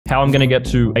how I'm going to get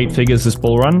to 8 figures this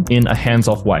bull run in a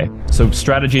hands-off way. So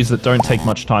strategies that don't take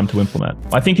much time to implement.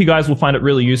 I think you guys will find it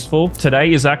really useful.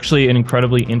 Today is actually an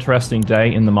incredibly interesting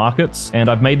day in the markets, and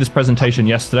I've made this presentation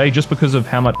yesterday just because of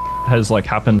how much has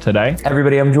happened today.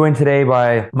 Everybody, I'm joined today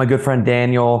by my good friend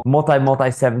Daniel,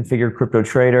 multi seven-figure crypto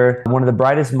trader, one of the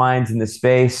brightest minds in the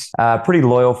space, pretty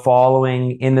loyal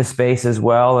following in the space as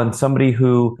well, and somebody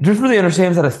who just really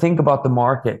understands how to think about the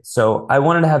market. So I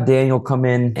wanted to have Daniel come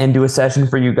in and do a session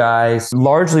for you guys,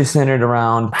 largely centered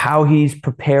around how he's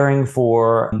preparing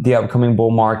for the upcoming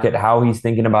bull market, how he's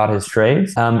thinking about his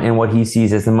trades, and what he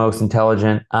sees as the most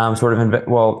intelligent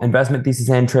investment thesis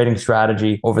and trading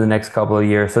strategy over the next couple of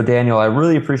years. So Daniel, I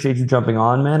really appreciate you jumping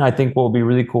on, man. I think what would be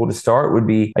really cool to start would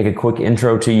be a quick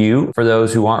intro to you for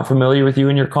those who aren't familiar with you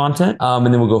and your content, and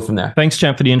then we'll go from there. Thanks,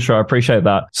 champ, for the intro. I appreciate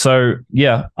that. So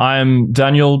yeah, I'm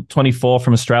Daniel, 24,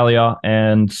 from Australia,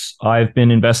 and I've been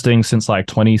investing since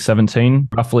 2017,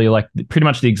 roughly pretty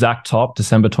much the exact top,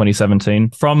 December 2017.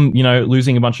 From,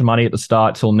 losing a bunch of money at the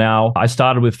start till now. I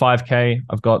started with 5K.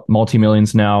 I've got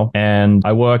multi-millions now, and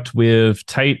I worked with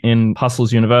Tate in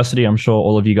Hustle's University. I'm sure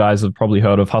all of you guys have probably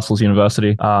heard of Hustle's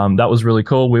University. That was really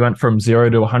cool. We went from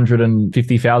 0 to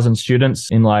 150,000 students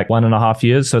in 1.5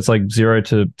 years. So it's 0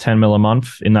 to 10 mil a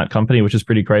month in that company, which is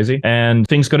pretty crazy. And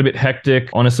things got a bit hectic.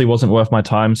 Honestly, wasn't worth my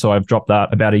time. So I've dropped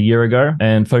that about a year ago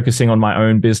and focusing on my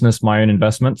own business, my own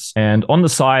investments. And on the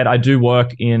side, I do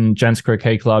work in Gents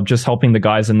Croquet Club, just helping the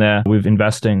guys in there with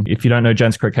investing. If you don't know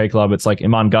Gents Croquet Club, it's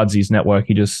Iman Gadzhi's network.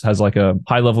 He just has a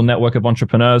high level network of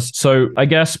entrepreneurs. So I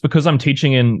guess because I'm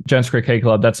teaching in Gents Croquet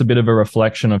Club, that's a bit of a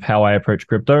reflection of how I approach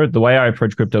crypto. The way I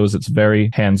approach crypto is it's very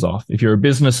hands off. If you're a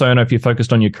business owner, if you're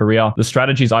focused on your career, the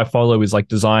strategies I follow is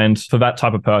designed for that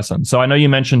type of person. So I know you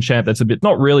mentioned, champ, that's a bit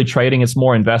not really trading, it's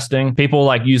more investing.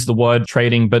 People use the word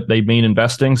trading, but they mean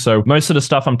investing. So most of the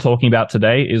stuff I'm talking about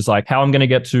today is how I'm going to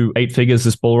get to 8 figures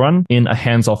this bull run in a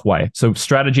hands-off way. So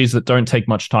strategies that don't take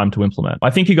much time to implement. I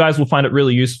think you guys will find it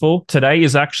really useful. Today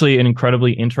is actually an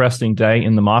incredibly interesting day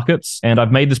in the markets, and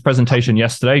I've made this presentation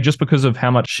yesterday just because of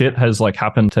how much shit has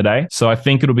happened today. So I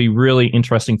think it'll be really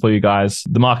interesting for you guys.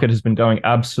 The market has been going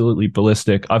absolutely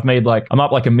ballistic. I'm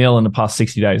up $1 million in the past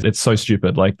 60 days. It's so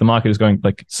stupid. The market is going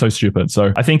so stupid.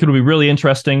 So I think it'll be really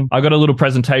interesting. I got a little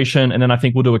presentation, and then I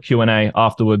think we'll do a Q&A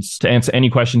afterwards to answer any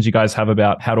questions you guys have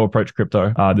about how to approach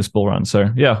crypto this bull run. So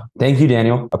yeah. Thank you,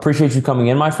 Daniel. Appreciate you coming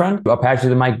in, my friend. I'll pass you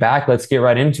the mic back. Let's get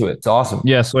right into it. It's awesome.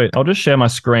 Yeah, sweet. I'll just share my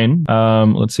screen.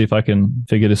 Let's see if I can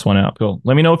figure this one out. Cool.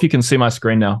 Let me know if you can see my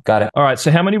screen now. Got it. All right.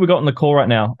 So how many we got on the call right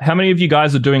now? How many of you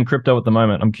guys are doing crypto at the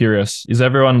moment? I'm curious. Is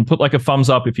everyone put a thumbs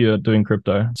up if you're doing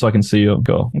crypto so I can see you?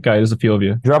 Cool. Okay. There's a few of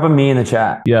you. Drop a me in the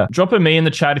chat. Yeah. Drop a me in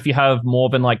the chat if you have more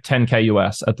than 10K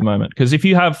US at the moment. Because if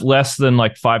you have less than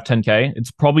 5, 10K,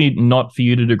 it's probably not for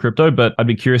you to do crypto, but I'd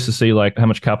be curious to see how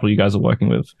much capital you guys are working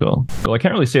with. Cool. I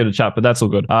can't really see it in the chat, but that's all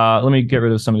good. Let me get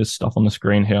rid of some of this stuff on the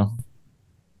screen here.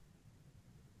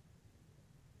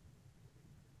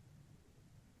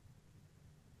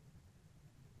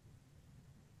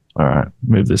 All right,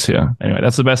 move this here. Anyway,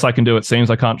 that's the best I can do. It seems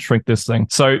I can't shrink this thing.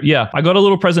 So yeah, I got a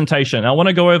little presentation. I want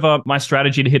to go over my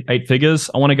strategy to hit 8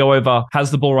 figures. I want to go over,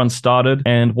 has the bull run started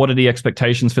and what are the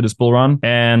expectations for this bull run?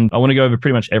 And I want to go over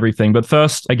pretty much everything. But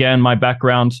first, again, my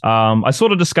background. I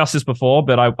sort of discussed this before,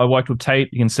 but I worked with Tate.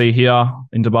 You can see here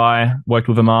in Dubai, worked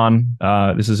with Iman.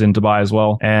 This is in Dubai as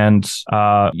well. And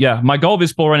yeah, my goal of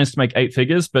this bull run is to make 8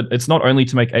 figures, but it's not only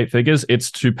to make 8 figures, it's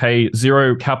to pay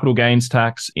 0 capital gains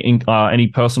tax, any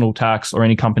personal tax or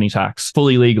any company tax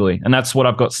fully legally. And that's what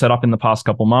I've got set up in the past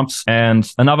couple months. And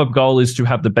another goal is to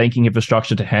have the banking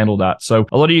infrastructure to handle that. So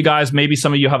a lot of you guys, maybe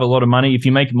some of you have a lot of money. If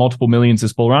you make multiple millions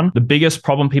this bull run, the biggest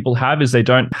problem people have is they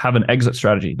don't have an exit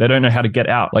strategy. They don't know how to get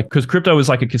out. Because crypto is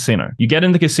like a casino. You get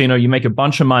in the casino, you make a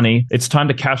bunch of money. It's time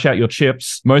to cash out your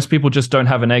chips. Most people just don't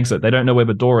have an exit. They don't know where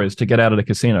the door is to get out of the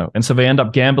casino. And so they end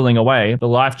up gambling away the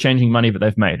life-changing money that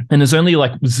they've made. And there's only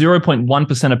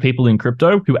 0.1% of people in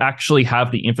crypto who actually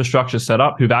have the infrastructure set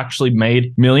up, who've actually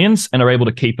made millions and are able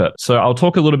to keep it. So I'll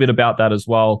talk a little bit about that as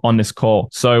well on this call.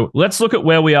 So let's look at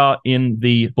where we are in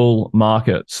the bull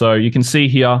market. So you can see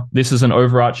here, this is an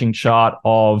overarching chart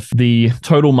of the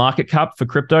total market cap for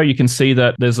crypto. You can see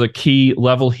that there's a key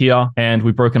level here and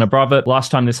we've broken above it. Last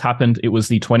time this happened, it was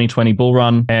the 2020 bull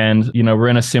run. And, we're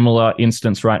in a similar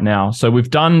instance right now. So we've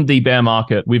done the bear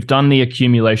market, we've done the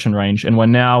accumulation range, and we're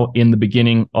now in the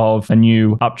beginning of a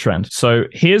new uptrend. So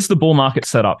here's the bull market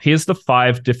setup. set up. Here's the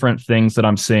 5 different things that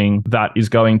I'm seeing that is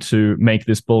going to make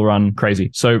this bull run crazy.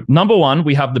 So number one,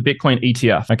 we have the Bitcoin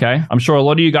ETF. Okay. I'm sure a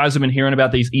lot of you guys have been hearing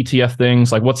about these ETF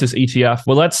things. Like, what's this ETF?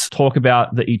 Well, let's talk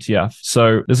about the ETF.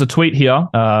 So there's a tweet here.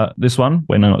 This one.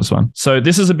 Wait, no, not this one. So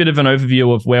this is a bit of an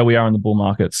overview of where we are in the bull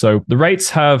market. So the rates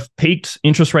have peaked.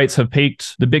 Interest rates have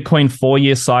peaked. The Bitcoin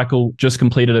 4-year cycle just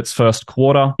completed its first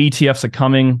quarter. ETFs are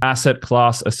coming. Asset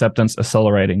class acceptance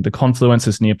accelerating. The confluence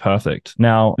is near perfect.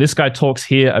 Now, this guy talks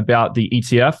here about the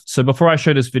ETF. So before I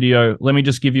show this video, let me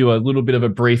just give you a little bit of a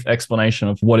brief explanation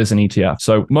of what is an ETF.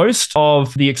 So most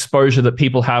of the exposure that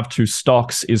people have to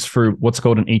stocks is through what's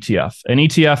called an ETF. An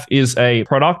ETF is a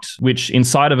product which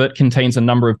inside of it contains a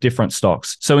number of different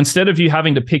stocks. So instead of you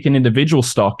having to pick an individual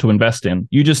stock to invest in,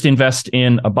 you just invest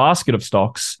in a basket of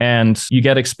stocks and you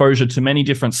get exposure to many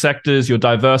different sectors. You're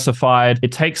diversified.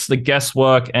 It takes the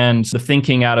guesswork and the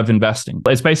thinking out of investing.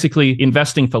 It's basically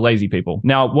investing for lazy people.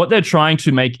 Now, what they're trying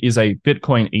to make is a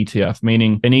Bitcoin ETF,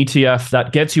 meaning an ETF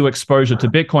that gets you exposure to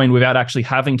Bitcoin without actually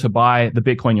having to buy the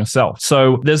Bitcoin yourself.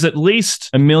 So there's at least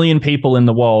 1 million people in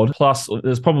the world, plus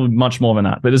there's probably much more than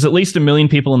that, but there's at least 1 million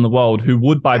people in the world who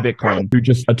would buy Bitcoin, who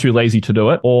just are too lazy to do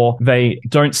it, or they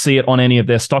don't see it on any of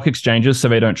their stock exchanges, so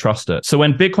they don't trust it. So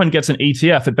when Bitcoin gets an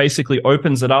ETF, it basically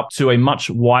opens it up to a much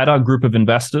wider group of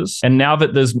investors. And now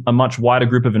that there's a much wider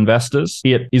group of investors,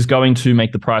 it is going to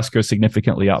make the price go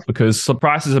significantly up, because the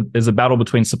price is a battle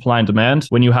between supply and demand.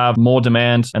 When you have more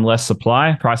demand and less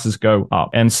supply, prices go up.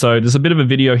 And so there's a bit of a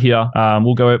video here.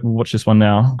 We'll watch this one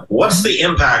now. What's the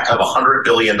impact of $100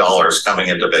 billion coming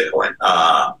into Bitcoin?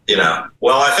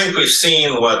 Well, I think we've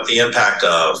seen what the impact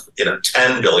of,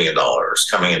 $10 billion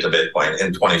coming into Bitcoin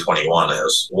in 2021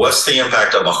 is. What's the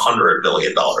impact of $100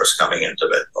 billion coming into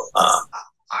Bitcoin?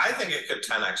 I think it could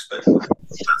 10x Bitcoin.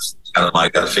 That's kind of my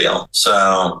gut feel.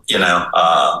 So,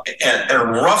 and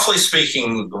roughly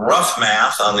speaking, rough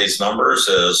math on these numbers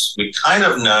is we kind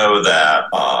of know that,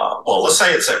 let's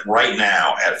say it's right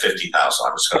now at 50,000.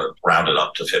 I'm just going to round it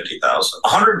up to 50,000.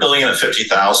 100 billion at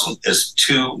 50,000 is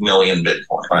 2 million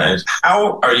Bitcoin, right?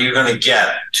 How are you going to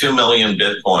get 2 million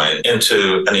Bitcoin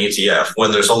into an ETF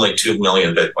when there's only 2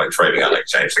 million Bitcoin trading on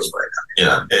exchanges right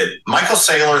now? Michael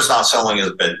Saylor is not selling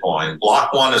his Bitcoin.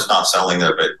 Block One is not selling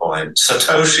their Bitcoin.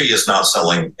 Satoshi is not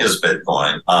selling his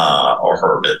Bitcoin or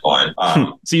her Bitcoin.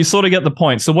 So you sort of get the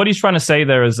point. So what he's trying to say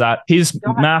there is that his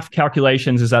math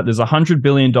calculations is that there's $100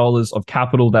 billion of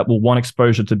capital that will want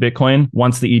exposure to Bitcoin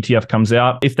once the ETF comes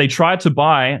out. If they tried to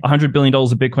buy $100 billion of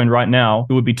Bitcoin right now,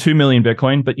 it would be 2 million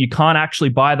Bitcoin, but you can't actually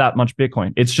buy that much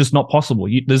Bitcoin. It's just not possible.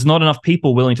 There's not enough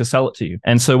people willing to sell it to you.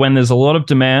 And so when there's a lot of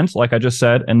demand, like I just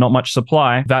said, and not much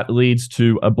supply, that leads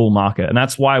to a bull market. And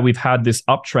that's why we've had this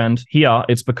uptrend here.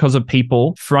 It's because of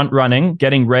people front running,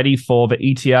 getting ready for the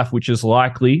ETF, which is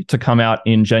likely to come out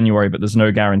in January, but there's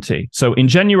no guarantee. So in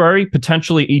January,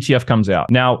 potentially ETF comes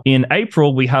out. Now, in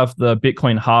April, we have the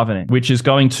Bitcoin halving, which is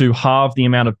going to halve the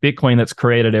amount of Bitcoin that's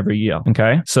created every year.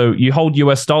 Okay. So you hold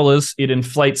US dollars, it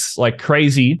inflates like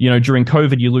crazy. During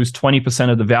COVID, you lose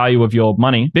 20% of the value of your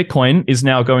money. Bitcoin is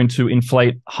now going to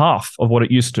inflate half of what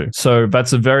it used to. So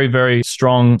that's a very, very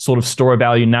strong sort of store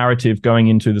value narrative going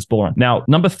into this bull run. Now,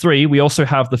 number 3, we also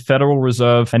have the Federal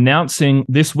Reserve announcing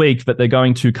this week that they're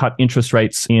going to cut interest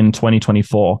rates in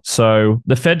 2024. So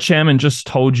the Fed chairman just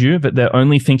told you that they're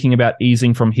only thinking about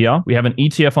easing from here. We have an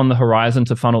ETF on the horizon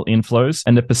to funnel inflows,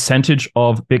 and the percentage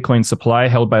of Bitcoin supply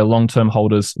held by long-term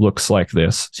holders looks like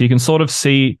this. So you can sort of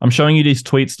see, I'm showing you these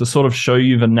tweets to sort of show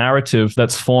you the narrative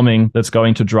that's forming that's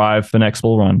going to drive the next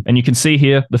bull run. And you can see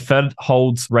here, the Fed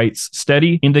holds rates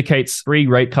steady, indicates 3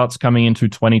 rate cuts coming into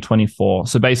 2024.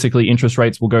 So basically interest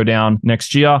rates will go down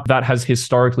next year. That has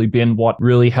historically been what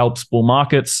really helps bull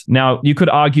markets. Now, you could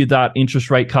argue that interest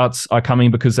rate cuts are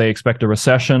coming because they expect a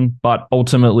recession, but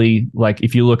ultimately, like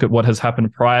if you look at what has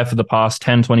happened prior for the past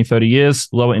 10, 20, 30 years,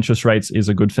 lower interest rates is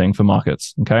a good thing for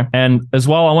markets, okay? And as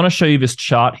well, I want to show you this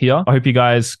chart here. I hope you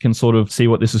guys can sort of see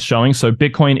what this is showing. So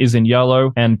Bitcoin is in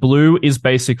yellow and blue is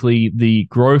basically the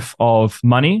growth of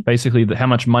money, basically how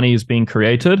much money is being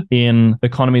created in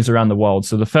economies around the world.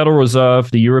 So the Federal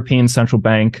Reserve, the European Central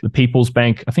Bank, the People's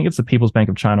Bank, I think it's the People's Bank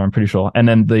of China, I'm pretty sure, and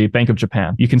then the Bank of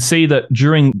Japan. You can see that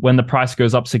during when the price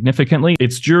goes up significantly,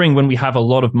 it's during when we have a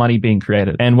lot of money being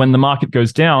created. And when the market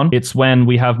goes down, it's when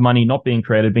we have money not being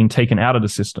created, being taken out of the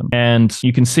system. And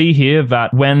you can see here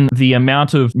that when the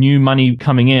amount of new money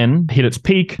coming in hit its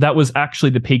peak, that was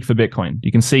actually the peak for Bitcoin.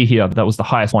 You can see here that was the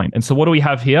highest point. And so what do we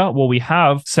have here? Well, we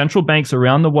have central banks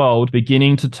around the world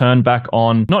beginning to turn back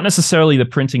on, not necessarily the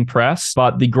printing press,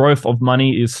 but the growth of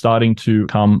money is starting to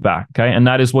come back. Okay. And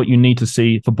that is what what you need to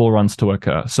see for bull runs to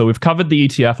occur. So we've covered the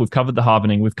ETF, we've covered the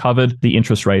halvening, we've covered the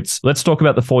interest rates. Let's talk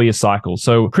about the 4-year cycle.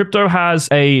 So crypto has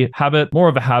a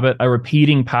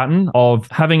repeating pattern of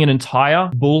having an entire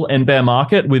bull and bear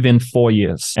market within 4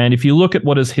 years. And if you look at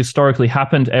what has historically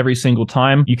happened every single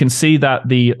time, you can see that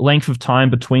the length of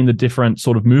time between the different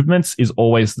sort of movements is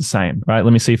always the same, right?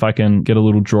 Let me see if I can get a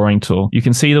little drawing tool. You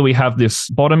can see that we have this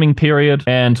bottoming period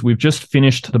and we've just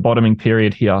finished the bottoming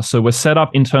period here. So we're set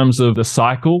up in terms of the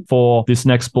cycle for this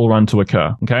next bull run to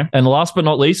occur, okay? And last but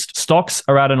not least, stocks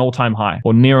are at an all-time high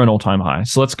or near an all-time high.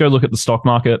 So let's go look at the stock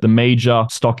market, the major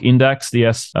stock index, the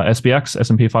SPX,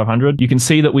 S&P 500. You can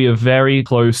see that we are very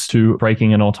close to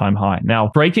breaking an all-time high. Now,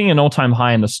 breaking an all-time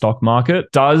high in the stock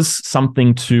market does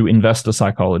something to investor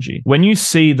psychology. When you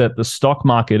see that the stock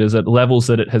market is at levels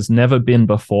that it has never been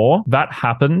before, that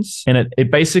happens and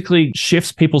it basically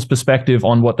shifts people's perspective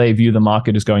on what they view the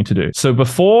market is going to do. So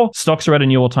before stocks are at a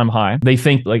new all-time high, they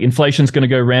think like inflation's going to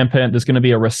go rampant, there's going to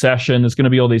be a recession, there's going to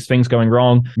be all these things going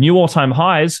wrong. New all-time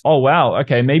highs, oh wow,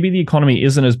 okay, maybe the economy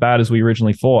isn't as bad as we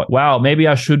originally thought. Wow, maybe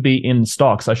I should be in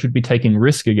stocks, I should be taking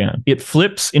risk again. It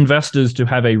flips investors to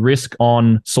have a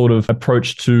risk-on sort of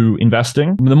approach to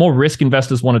investing. The more risk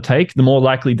investors want to take, the more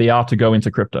likely they are to go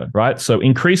into crypto, right? So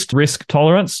increased risk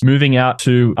tolerance, moving out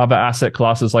to other asset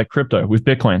classes like crypto with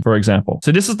Bitcoin, for example.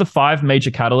 So this is the 5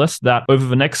 major catalysts that over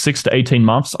the next 6 to 18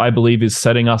 months, I believe is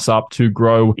setting us up to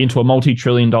grow into a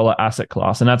multi-trillion-dollar asset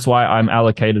class. And that's why I'm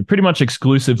allocated pretty much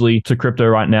exclusively to crypto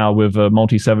right now with a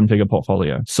multi-7-figure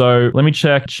portfolio. So let me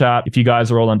check chat if you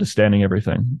guys are all understanding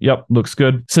everything. Yep, looks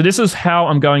good. So this is how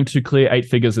I'm going to clear 8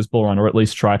 figures this bull run, or at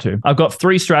least try to. I've got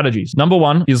 3 strategies. Number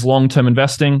 1 is long-term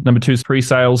investing. Number 2 is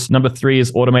pre-sales. Number 3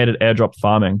 is automated airdrop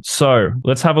farming. So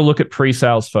let's have a look at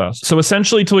pre-sales first. So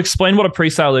essentially, to explain what a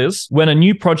pre-sale is, when a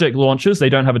new project launches, they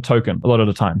don't have a token a lot of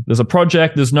the time. There's a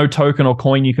project, there's no token or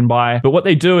coin you can buy. But what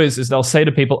they do is they'll say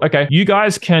to people, okay, you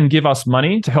guys can give us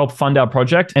money to help fund our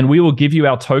project and we will give you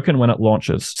our token when it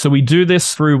launches. So we do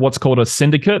this through what's called a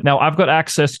syndicate. Now I've got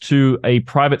access to a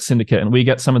private syndicate and we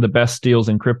get some of the best deals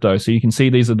in crypto. So you can see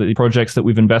these are the projects that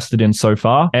we've invested in so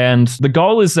far. And the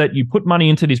goal is that you put money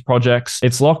into these projects.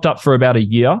 It's locked up for about a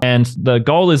year. And the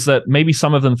goal is that maybe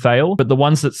some of them fail, but the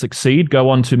ones that succeed go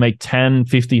on to make 10,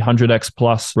 50, 100x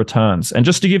plus returns. And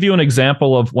just to give you an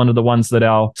example of one of the ones that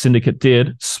our syndicate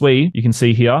did, SWE, you can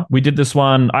see here, we did this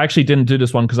one. I actually didn't do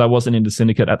this one because I wasn't in the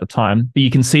syndicate at the time, but you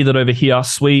can see that over here,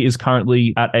 SWE is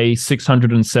currently at a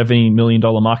 $670 million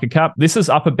market cap. This is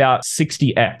up about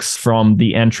 60x from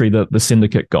the entry that the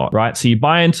syndicate got, right? So you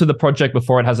buy into the project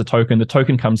before it has a token, the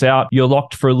token comes out, you're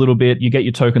locked for a little bit, you get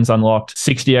your tokens unlocked,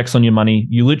 60x on your money,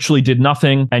 you literally did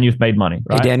nothing and you've made money,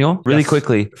 right? Hey, Daniel, really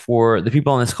quickly, for the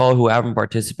people on this call who haven't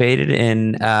participated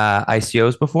in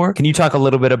ICOs before, can you talk a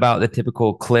little bit about the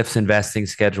typical Cliffs investing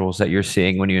schedules that you're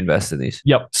seeing when you invest in these?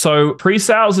 Yep. So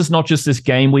pre-sales is not just this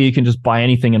game where you can just buy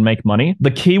anything and make money.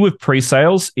 The key with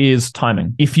pre-sales is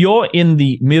timing. If you're in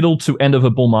the middle to end of a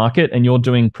bull market and you're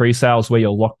doing pre-sales where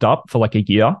you're locked up for like a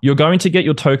year, you're going to get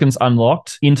your tokens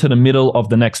unlocked into the middle of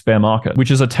the next bear market,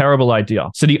 which is a terrible idea.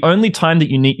 So the only time that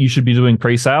you should be doing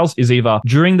pre-sales is either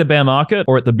during the bear market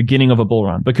or at the beginning of a bull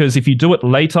run. Because if you do it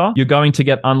later, you're going to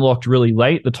get unlocked really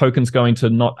late. The token's going to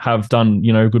not have done,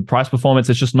 good price performance.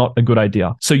 It's just not a good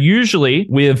idea. So usually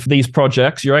with these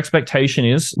projects, your expectation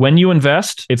is when you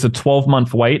invest, it's a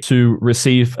 12-month wait to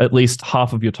receive at least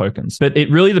half of your tokens. But it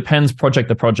really depends project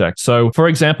to project. So for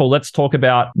example, let's talk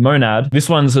about Monad. This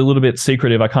one's a little bit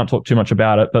secretive. I can't talk too much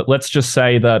about it, but let's just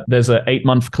say that there's an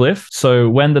 8-month cliff. So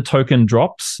when the token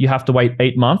drops, you have to wait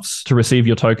 8 months to receive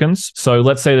your tokens. So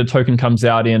let's say the token comes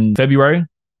out in February,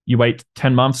 you wait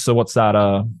 10 months. So what's that?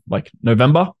 Like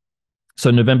November. So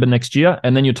November next year,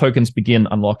 and then your tokens begin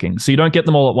unlocking. So you don't get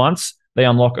them all at once. They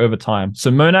unlock over time.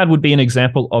 So Monad would be an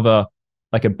example of a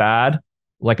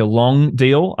long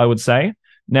deal, I would say.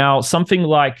 Now, something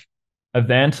like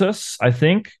Avantis, I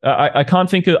think, I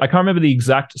can't remember the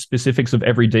exact specifics of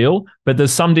every deal, but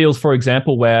there's some deals, for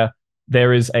example, where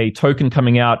there is a token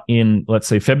coming out in, let's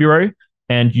say, February,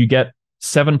 and you get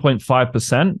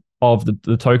 7.5% of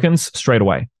the tokens straight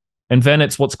away. And then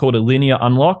it's what's called a linear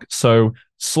unlock. So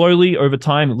slowly over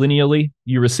time, linearly,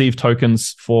 you receive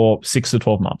tokens for 6 to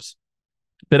 12 months.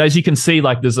 But as you can see,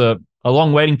 like there's a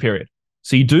long waiting period.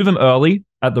 So you do them early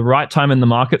at the right time in the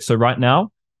market. So right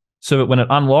now, so that when it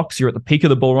unlocks, you're at the peak of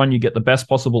the bull run, you get the best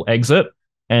possible exit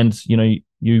and you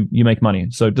make money.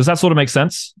 So does that sort of make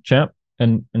sense, champ?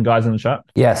 and guys in the chat?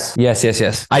 Yes.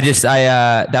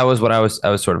 That was what I was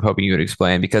sort of hoping you would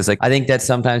explain, because like I think that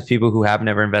sometimes people who have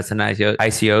never invested in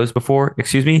ICOs before,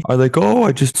 are like, oh,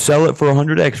 I just sell it for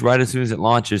 100x right as soon as it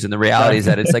launches. And the reality is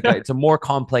that it's like it's a more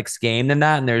complex game than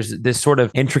that, and there's this sort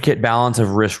of intricate balance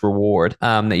of risk reward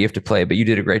that you have to play. But you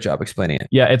did a great job explaining it.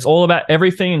 Yeah, it's all about,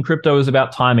 everything in crypto is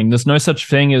about timing. There's no such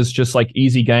thing as just like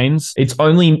easy gains. It's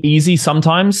only easy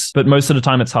sometimes, but most of the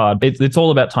time it's hard. It's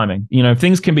all about timing. You know,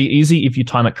 things can be easy if you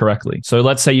time it correctly. So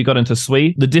let's say you got into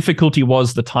SWE. The difficulty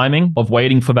was the timing of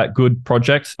waiting for that good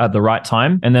project at the right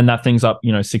time. And then that thing's up,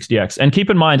 60x. And keep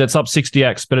in mind, it's up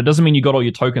 60x, but it doesn't mean you got all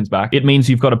your tokens back. It means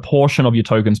you've got a portion of your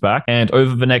tokens back. And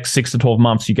over the next 6 to 12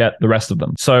 months, you get the rest of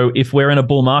them. So if we're in a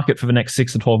bull market for the next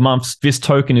 6 to 12 months, this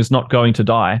token is not going to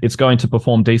die. It's going to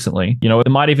perform decently. It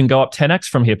might even go up 10x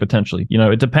from here potentially.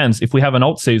 It depends. If we have an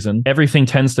alt season, everything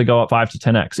tends to go up 5 to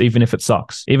 10x, even if it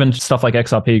sucks. Even stuff like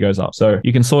XRP goes up. So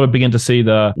you can sort of begin to see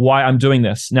the why I'm doing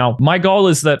this. Now, my goal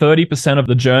is that 30% of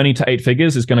the journey to 8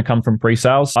 figures is going to come from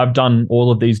pre-sales. I've done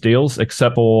all of these deals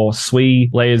except for SWE,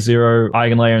 Layer 0,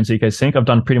 EigenLayer, and ZK Sync. I've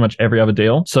done pretty much every other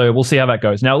deal. So we'll see how that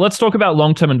goes. Now, let's talk about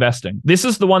long-term investing. This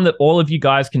is the one that all of you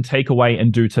guys can take away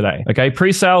and do today. Okay.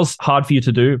 Pre-sales, hard for you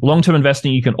to do. Long-term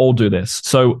investing, you can all do this.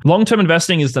 So long-term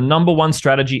investing is the number one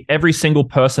strategy every single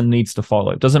person needs to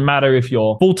follow. It doesn't matter if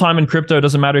you're full-time in crypto. It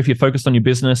doesn't matter if you're focused on your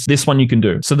business. This one you can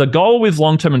do. So the goal with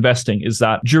long-term investing is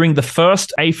that during the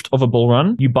first eighth of a bull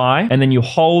run, you buy and then you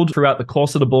hold throughout the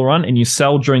course of the bull run and you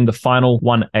sell during the final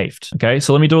 1/8. Okay.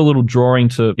 So let me do a little drawing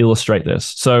to illustrate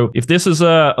this. So if this is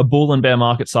a bull and bear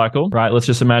market cycle, right? Let's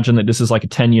just imagine that this is like a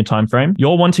 10-year time frame.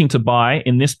 You're wanting to buy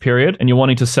in this period and you're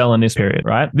wanting to sell in this period,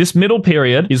 right? This middle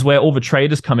period is where all the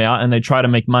traders come out and they try to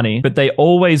make money, but they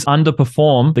always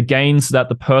underperform the gains that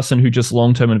the person who just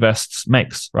long-term invests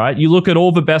makes, right? You look at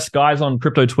all the best guys on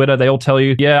crypto Twitter, they all tell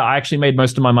you, yeah, I actually made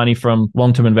most of my money from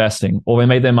long-term investing, or they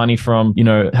made their money from,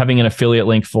 having an affiliate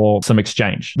link for some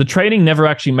exchange. The trading never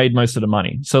actually made most of the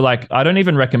money. So like, I don't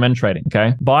even recommend trading,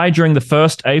 okay? Buy during the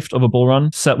first eighth of a bull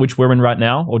run, set which we're in right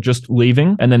now, or just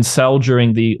leaving, and then sell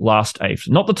during the last eighth.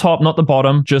 Not the top, not the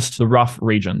bottom, just the rough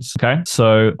regions, okay?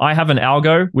 So I have an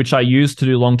algo, which I use to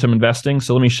do long-term investing.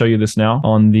 So let me show you this now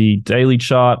on the daily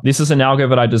chart. This is an algo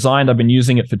that I designed. I've been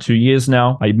using it for 2 years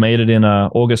now. I made it in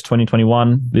August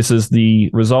 2021. This is the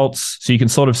results. So you can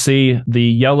sort of see the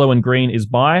yellow and green is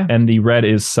buy and the red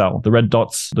is sell. The red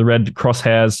dots, the red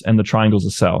crosshairs, and the triangles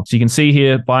are sell. So you can see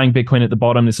here, buying Bitcoin at the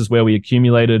bottom. This is where we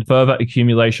accumulated. Further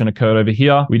accumulation occurred over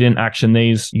here. We didn't action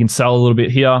these. You can sell a little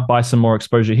bit here, buy some more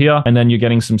exposure here, and then you're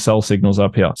getting some sell signals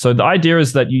up here. So the idea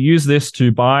is that you use this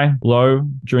to buy low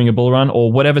during a bull run,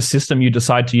 or whatever system you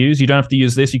decide to use. You don't have to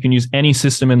use this. You can use any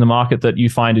system in the market that you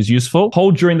find is useful.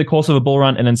 Hold during the course of a bull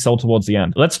run and then sell towards the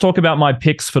end. Let's talk about my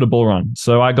picks for the bull run.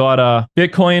 So I got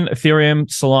Bitcoin, Ethereum,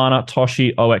 Solana,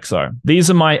 Toshi, OXO. These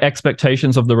are my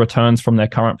expectations of the returns from their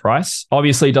current price.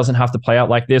 Obviously, it doesn't have to play out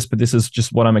like this, but this is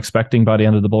just what I'm expecting by the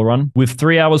end of the bull run. With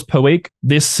 3 hours per week,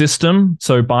 this system,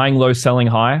 so buying low, selling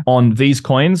high on these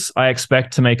coins, I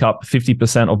expect to make up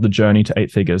 50% of the journey to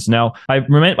 8 figures. Now,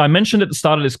 I mentioned at the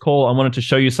start of this call, I wanted to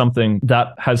show you something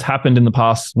that has happened in the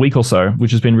past week or so,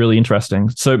 which has been really interesting.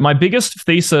 So my biggest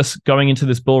thesis going into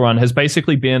this bull run has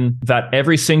basically been that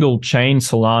every single chain,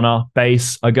 Solana,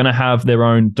 Base, are going to have their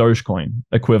own Dogecoin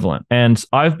equivalent. And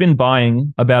I've been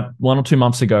buying about 1 or 2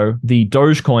 months ago the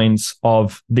Dogecoins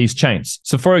of these chains.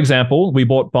 So for example, we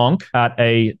bought Bonk at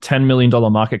a $10 million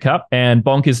market cap, and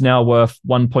Bonk is now worth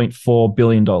 $1.4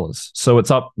 billion. So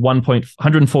it's up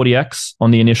 140x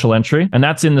on the initial entry. And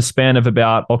that's in the span of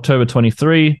about October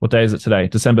 23. What day is it today?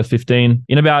 December 15,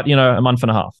 in about, a month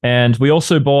and a half. And we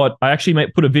also I actually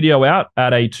put a video out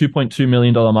at a $2.2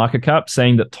 million market cap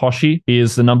saying that Toshi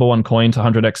is the number one coin to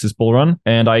 100x this bull run.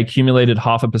 And I accumulated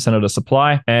 0.5% of the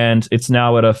supply, and it's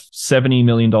now at a $70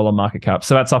 million market cap.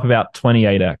 So that's up about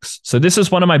 28x. So this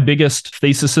is one of my biggest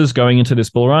theses going into this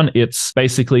bull run. It's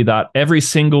basically that every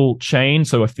single chain,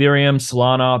 so Ethereum,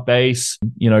 Solana, Base,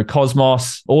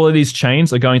 Cosmos, all of these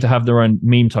chains are going to have their own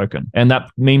meme token. And that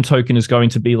meme token is going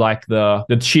to be like the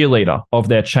cheerleader of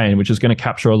their chain, which is going to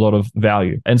capture a lot of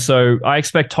value. And so I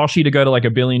expect Toshi to go to like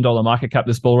 $1 billion market cap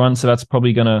this bull run. So that's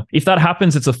probably if that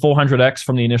happens, it's a 400x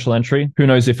from the initial entry. Who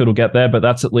knows if it'll get there, but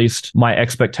that's at least my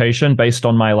expectation based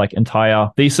on my entire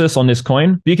thesis on this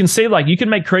coin. But you can see you can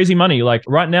make crazy money. Like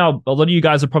right now, a lot of you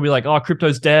guys are probably like, oh,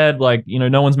 crypto's dead.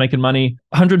 No one's making money.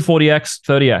 140x,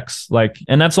 30x, like,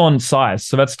 and that's on size.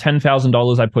 So that's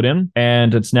 $10,000 I put in,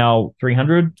 and it's now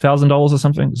 $300,000 or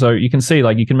something. So you can see,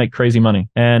 like, you can make crazy money.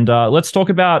 And let's talk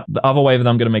about the other way that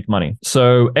I'm going to make money.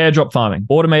 So airdrop farming,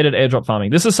 automated airdrop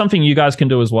farming. This is something you guys can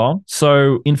do as well.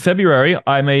 So in February,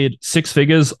 I made 6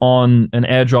 figures on an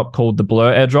airdrop called the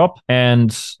Blur airdrop,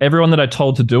 and everyone that I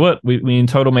told to do it, we in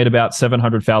total made about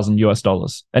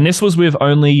 $700,000. And this was with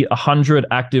only 100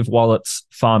 active wallets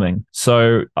farming.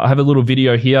 So I have a little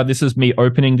video here. This is me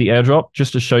opening the airdrop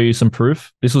just to show you some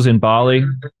proof. This was in Bali.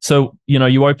 So,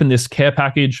 you open this care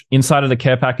package. Inside of the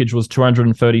care package was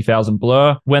 230,000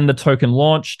 Blur. When the token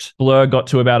launched, Blur got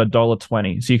to about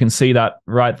 $1.20. So you can see that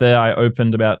right there. I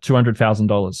opened about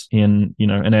 $200,000 in,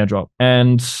 an airdrop.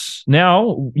 And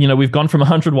now, we've gone from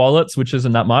 100 wallets, which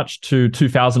isn't that much, to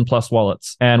 2,000 plus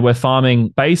wallets. And we're farming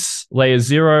base, layer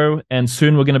 0, and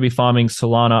soon we're going to be farming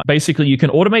Solana. Basically, you can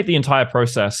automate the entire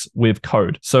process with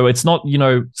code. So it's not,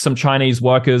 some Chinese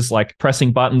workers like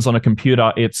pressing buttons on a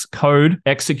computer. It's code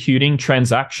executing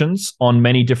transactions on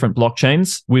many different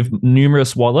blockchains with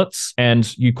numerous wallets,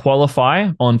 and you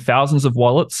qualify on thousands of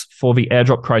wallets for the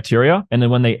airdrop criteria. And then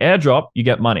when they airdrop, you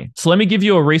get money. So let me give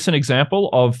you a recent example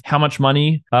of how much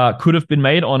money could have been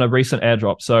made on a recent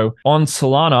airdrop. So on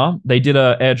Solana, they did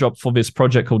an airdrop for this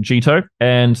project called Jito,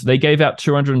 and they gave out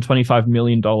 $225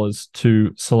 million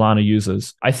to Solana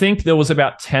users. I think there was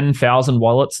about 10,000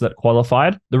 wallets that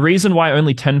qualified. The reason why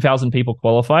only 10,000 people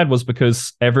qualified was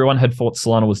because everyone had thought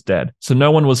Solana was dead. So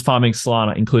no one was farming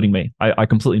Solana, including me. I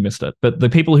completely missed it. But the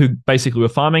people who basically were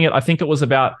farming it, I think it was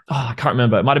about, I can't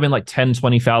remember. It might have been like $10,000,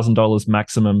 $20,000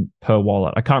 maximum per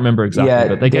wallet. I can't remember exactly,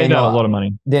 but they gave out a lot of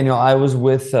money. Daniel, I was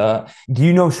with, do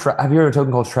you know, have you heard of a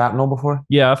token called Shrapnel before?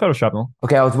 Yeah, I've heard of Shrapnel.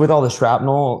 Okay, I was with all the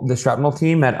Shrapnel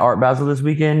team at Art Basel this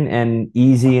weekend, and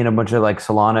Easy and a bunch of like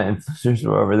Solana influencers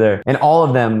were over there. And all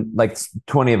of them, like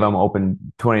 20 of them opened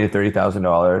 $20,000 to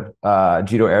 $30,000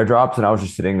 Jito airdrops. And I was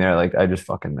just sitting there like, I just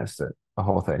fucking missed it. The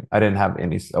whole thing. I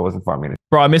wasn't farming it.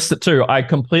 Bro, I missed it too. I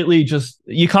completely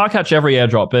you can't catch every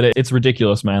airdrop, but it's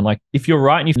ridiculous, man. Like if you're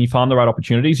right and you farm the right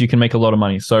opportunities, you can make a lot of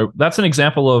money. So that's an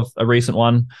example of a recent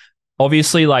one.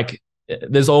 Obviously, like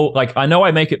I know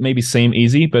I make it maybe seem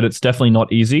easy, but it's definitely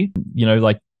not easy.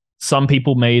 Like some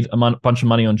people made a bunch of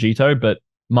money on Jito, but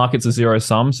markets are zero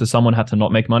sum. So someone had to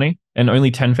not make money, and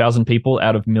only 10,000 people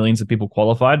out of millions of people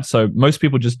qualified. So most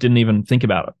people just didn't even think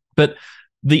about it. But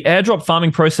the airdrop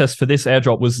farming process for this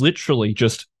airdrop was literally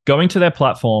just going to their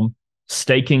platform,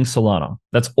 staking Solana.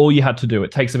 That's all you had to do.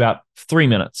 It takes about 3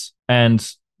 minutes and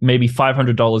maybe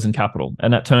 $500 in capital.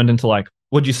 And that turned into like,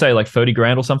 what'd you say, like 30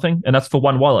 grand or something? And that's for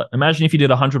one wallet. Imagine if you did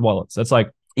 100 wallets. That's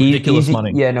like ridiculous Easy,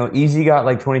 money. Yeah, no, Easy got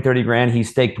like 20, 30 grand. He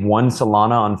staked one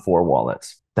Solana on 4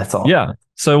 wallets. That's all. Yeah.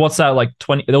 So what's that, like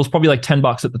 20? There was probably like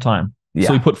 $10 at the time. Yeah.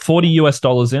 So he put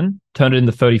 $40 in, turned it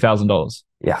into $30,000.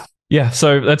 Yeah. Yeah,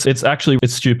 so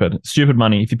it's stupid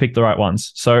money if you pick the right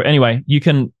ones. So anyway,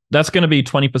 that's going to be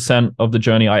 20% of the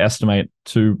journey, I estimate,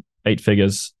 to 8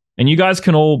 figures. And you guys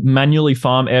can all manually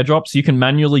farm airdrops. You can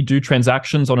manually do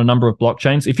transactions on a number of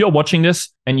blockchains. If you're watching this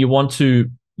and you want to,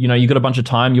 you got a bunch of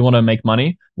time, you want to make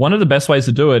money, one of the best ways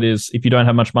to do it is, if you don't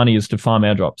have much money, is to farm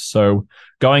airdrops. So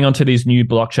going onto these new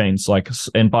blockchains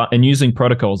and using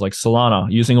protocols like Solana,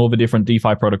 using all the different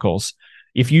DeFi protocols.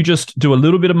 If you just do a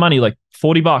little bit of money, like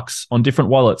 $40 on different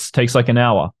wallets, takes like an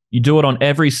hour. You do it on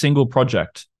every single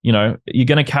project, you're going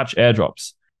to catch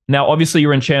airdrops. Now, obviously,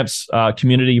 you're in Champ's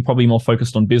community. You're probably more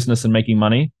focused on business and making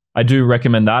money. I do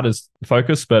recommend that as the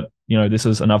focus, but this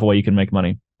is another way you can make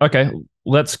money. Okay,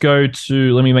 let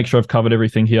me make sure I've covered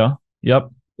everything here. Yep.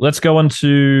 Let's go on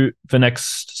to the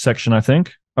next section, I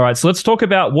think. All right, so let's talk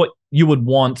about what you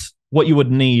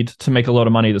would need to make a lot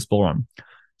of money this bull run.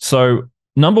 So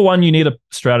number one, you need a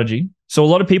strategy. So a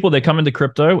lot of people, they come into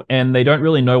crypto and they don't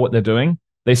really know what they're doing.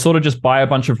 They sort of just buy a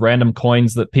bunch of random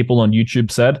coins that people on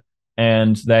YouTube said,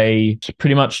 and they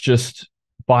pretty much just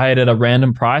buy it at a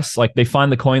random price. Like they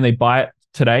find the coin, they buy it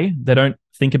today. They don't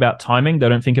think about timing. They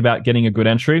don't think about getting a good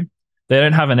entry. They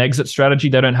don't have an exit strategy.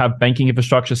 They don't have banking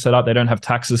infrastructure set up. They don't have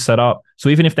taxes set up. So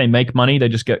even if they make money, they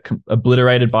just get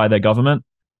obliterated by their government.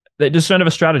 They just don't have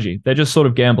a strategy. They're just sort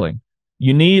of gambling.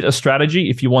 You need a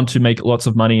strategy if you want to make lots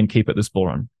of money and keep it this bull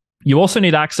run. You also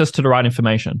need access to the right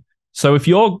information. So if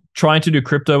you're trying to do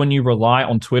crypto and you rely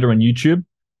on Twitter and YouTube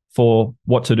for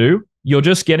what to do, you're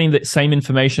just getting the same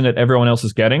information that everyone else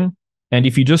is getting. And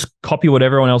if you just copy what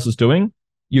everyone else is doing,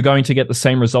 you're going to get the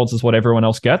same results as what everyone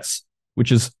else gets,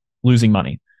 which is losing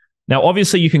money. Now,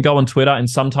 obviously, you can go on Twitter and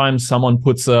sometimes someone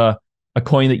puts a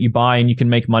coin that you buy and you can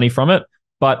make money from it.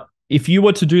 But if you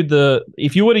were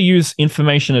to use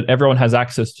information that everyone has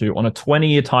access to on a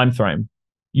 20-year time frame,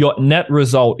 your net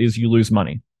result is you lose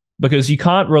money, because you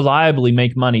can't reliably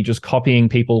make money just copying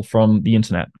people from the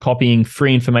internet, copying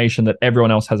free information that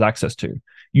everyone else has access to.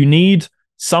 You need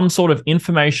some sort of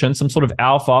information, some sort of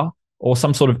alpha or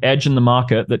some sort of edge in the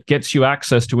market that gets you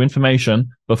access to information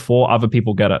before other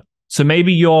people get it. So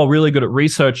maybe you're really good at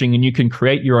researching and you can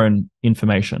create your own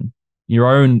information, your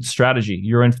own strategy,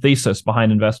 your own thesis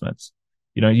behind investments.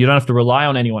 You don't have to rely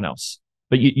on anyone else,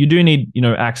 but you do need,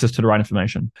 access to the right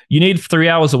information. You need 3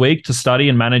 hours a week to study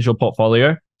and manage your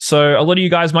portfolio. So a lot of you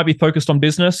guys might be focused on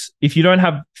business. If you don't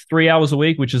have 3 hours a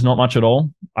week, which is not much at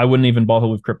all, I wouldn't even bother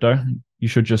with crypto. You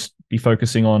should just be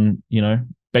focusing on,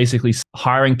 basically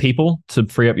hiring people to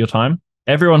free up your time.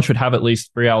 Everyone should have at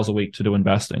least 3 hours a week to do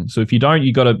investing. So if you don't,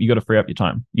 you gotta free up your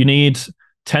time. You need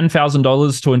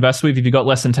 $10,000 to invest with. If you got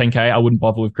less than 10K, I wouldn't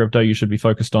bother with crypto. You should be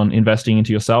focused on investing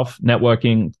into yourself,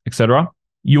 networking, etc.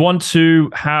 You want to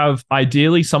have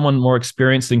ideally someone more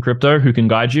experienced in crypto who can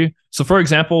guide you. So for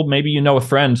example, maybe you know a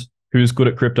friend who's good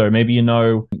at crypto. Maybe you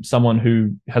know someone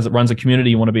who runs a community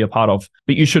you want to be a part of.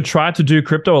 But you should try to do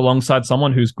crypto alongside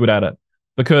someone who's good at it.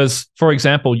 Because, for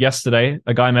example, yesterday,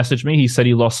 a guy messaged me. He said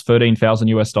he lost 13,000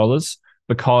 US dollars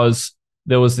because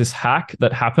there was this hack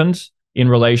that happened in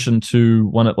relation to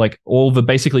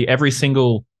basically every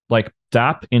single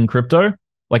dApp in crypto,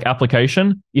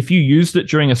 application. If you used it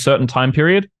during a certain time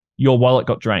period, your wallet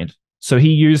got drained. So he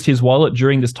used his wallet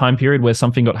during this time period where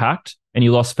something got hacked and he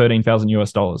lost 13,000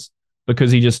 US dollars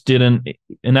because he just didn't.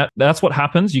 And that's what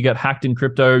happens. You get hacked in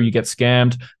crypto, you get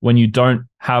scammed when you don't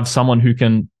have someone who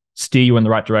can steer you in the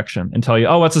right direction and tell you,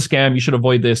 oh, it's a scam. You should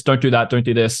avoid this. Don't do that. Don't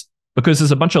do this. Because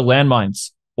there's a bunch of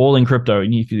landmines all in crypto.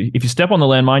 And if you step on the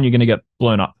landmine, you're going to get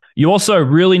blown up. You also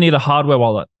really need a hardware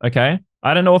wallet. Okay.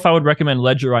 I don't know if I would recommend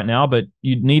Ledger right now, but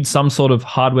you need some sort of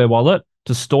hardware wallet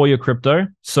to store your crypto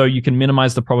so you can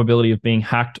minimize the probability of being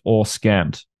hacked or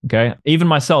scammed. Okay. Even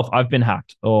myself, I've been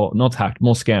hacked, or not hacked,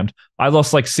 more scammed. I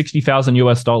lost 60,000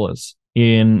 US dollars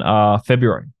in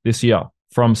February this year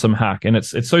from some hack. And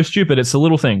it's so stupid. It's the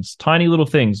little things, tiny little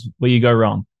things where you go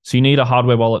wrong. So you need a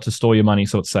hardware wallet to store your money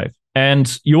so it's safe.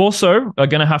 And you also are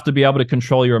going to have to be able to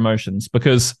control your emotions,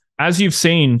 because as you've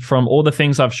seen from all the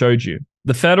things I've showed you,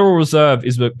 the Federal Reserve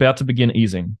is about to begin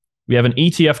easing. We have an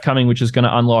ETF coming, which is going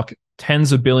to unlock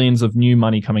tens of billions of new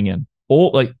money coming in.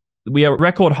 We have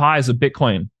record highs of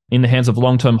Bitcoin in the hands of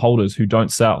long-term holders who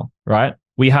don't sell, right?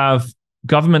 We have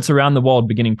governments around the world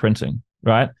beginning printing,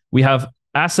 right? We have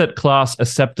asset class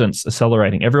acceptance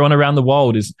accelerating. Everyone around the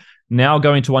world is now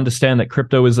going to understand that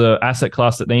crypto is an asset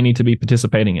class that they need to be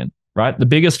participating in, right? The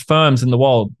biggest firms in the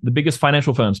world, the biggest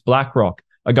financial firms, BlackRock,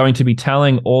 are going to be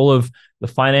telling all of the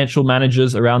financial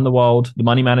managers around the world, the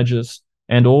money managers,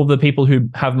 and all of the people who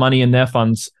have money in their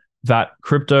funds that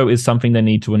crypto is something they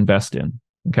need to invest in.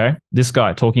 Okay. This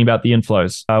guy talking about the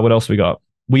inflows. What else we got?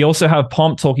 We also have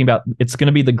Pomp talking about it's going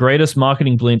to be the greatest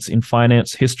marketing blitz in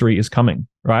finance history is coming,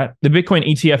 right? The Bitcoin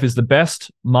ETF is the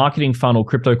best marketing funnel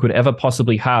crypto could ever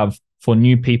possibly have for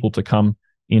new people to come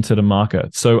into the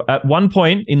market. So at one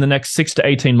point in the next 6 to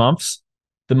 18 months,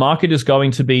 the market is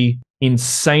going to be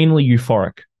insanely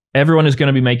euphoric. Everyone is going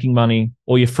to be making money.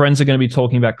 All your friends are going to be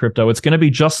talking about crypto. It's going to be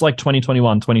just like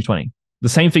 2021, 2020. The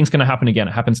same thing's going to happen again.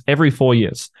 It happens every 4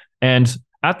 years. And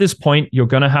at this point, you're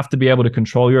going to have to be able to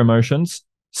control your emotions,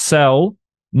 sell,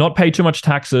 not pay too much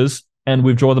taxes, and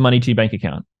withdraw the money to your bank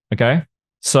account. Okay.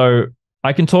 So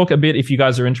I can talk a bit if you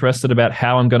guys are interested about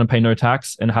how I'm going to pay no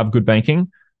tax and have good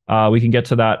banking. We can get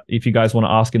to that if you guys want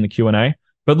to ask in the Q&A.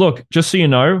 But look, just so you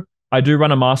know, I do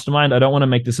run a mastermind. I don't want to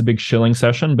make this a big shilling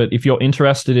session, but if you're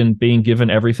interested in being given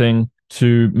everything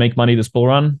to make money this bull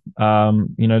run,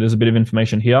 there's a bit of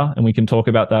information here and we can talk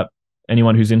about that.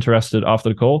 Anyone who's interested after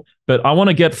the call. But I want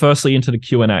to get firstly into the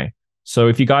Q&A. So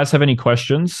if you guys have any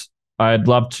questions, I'd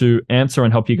love to answer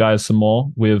and help you guys some more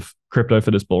with crypto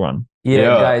for this bull run.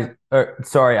 Yeah. Guys.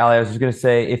 Sorry, Ali, I was just going to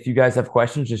say, if you guys have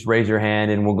questions, just raise your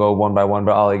hand and we'll go one by one.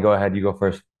 But Ali, go ahead. You go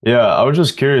first. Yeah, I was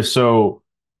just curious. So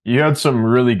you had some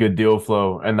really good deal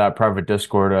flow in that private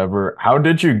Discord ever. How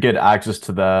did you get access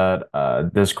to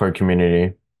that Discord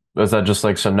community? Was that just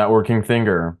some networking thing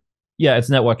or? Yeah, it's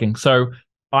networking. So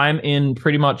I'm in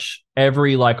pretty much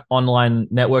every online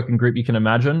networking group you can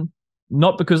imagine.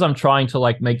 Not because I'm trying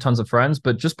to make tons of friends,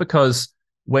 but just because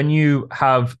when you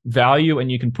have value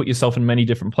and you can put yourself in many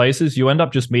different places, you end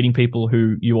up just meeting people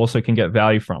who you also can get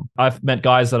value from. I've met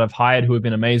guys that I've hired who have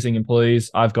been amazing employees.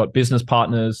 I've got business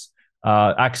partners,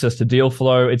 access to deal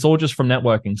flow. It's all just from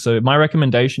networking. So my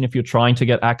recommendation, if you're trying to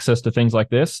get access to things like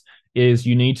this, is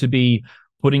you need to be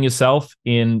putting yourself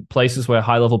in places where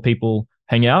high-level people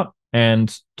hang out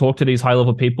and talk to these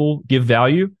high-level people, give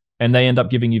value, and they end up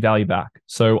giving you value back.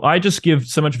 So I just give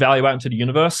so much value out into the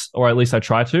universe, or at least I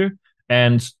try to,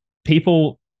 and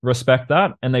people respect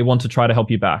that and they want to try to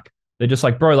help you back. They're just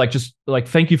like, bro, like, just like,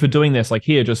 thank you for doing this. Like,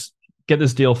 here, just get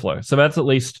this deal flow. So that's at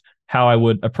least how I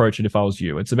would approach it if I was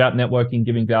you. It's about networking,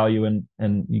 giving value,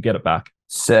 and you get it back.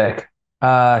 Sick.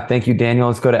 Thank you, Daniel.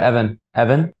 Let's go to Evan.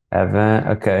 Evan?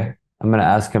 Okay. I'm gonna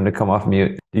ask him to come off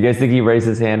mute. Do you guys think he raised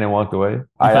his hand and walked away?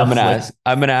 All right,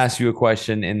 I'm gonna ask you a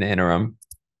question in the interim,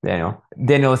 Daniel.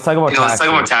 Let's talk about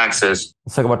taxes.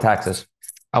 Let's talk about taxes.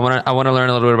 I wanna learn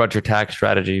a little bit about your tax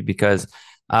strategy because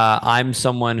I'm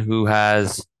someone who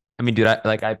has. I mean, dude,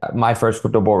 my first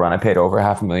crypto bull run, I paid over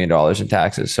 $500,000 in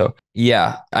taxes. So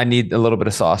yeah, I need a little bit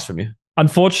of sauce from you.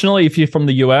 Unfortunately, if you're from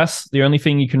the US, the only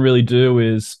thing you can really do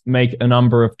is make a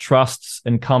number of trusts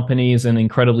and companies and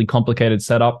incredibly complicated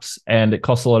setups, and it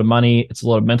costs a lot of money. It's a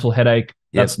lot of mental headache.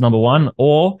 That's number one.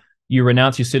 Or you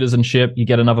renounce your citizenship, you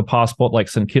get another passport like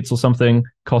St. Kitts or something,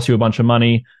 costs you a bunch of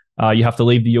money. You have to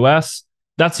leave the US.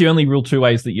 That's the only real two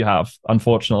ways that you have,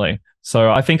 unfortunately.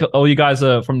 So I think all you guys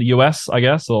are from the US, I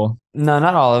guess, or no,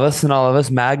 not all of us. Not all of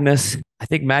us. Magnus, I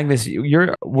think Magnus,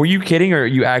 were you kidding, or are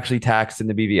you actually taxed in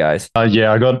the BVIs?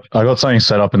 Yeah, I got something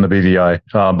set up in the BVI,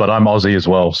 but I'm Aussie as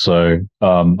well, so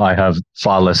I have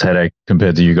far less headache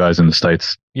compared to you guys in the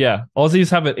States. Yeah, Aussies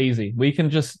have it easy. We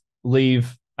can just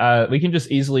leave. We can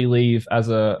just easily leave as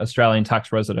a Australian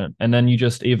tax resident, and then you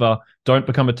just either don't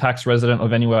become a tax resident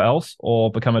of anywhere else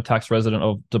or become a tax resident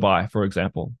of Dubai, for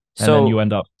example. And then you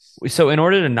end up. So in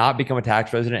order to not become a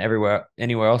tax resident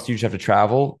anywhere else, you just have to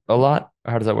travel a lot?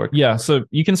 Or how does that work? Yeah, so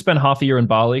you can spend half a year in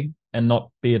Bali and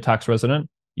not be a tax resident.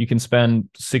 You can spend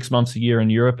 6 months a year in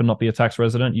Europe and not be a tax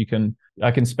resident.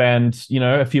 I can spend,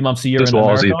 a few months a year in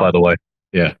America. Aussie, by the way.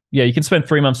 Yeah. Yeah, you can spend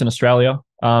 3 months in Australia.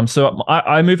 So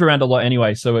I move around a lot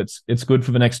anyway, so it's good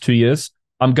for the next 2 years.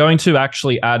 I'm going to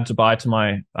actually add Dubai to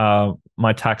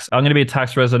my tax. I'm going to be a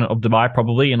tax resident of Dubai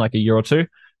probably in like a year or two.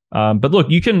 But look,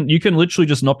 you can literally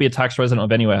just not be a tax resident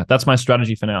of anywhere. That's my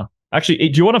strategy for now. Actually,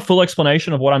 do you want a full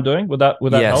explanation of what I'm doing? Would that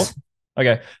help?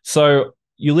 Okay. So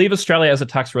you leave Australia as a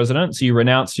tax resident. So you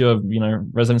renounce your,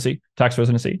 tax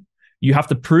residency. You have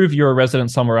to prove you're a resident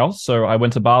somewhere else. So I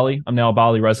went to Bali. I'm now a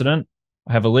Bali resident.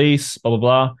 I have a lease, blah, blah,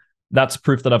 blah. That's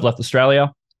proof that I've left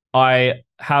Australia. I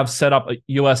have set up a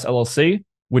US LLC,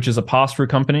 which is a pass-through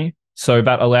company. So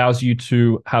that allows you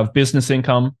to have business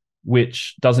income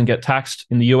which doesn't get taxed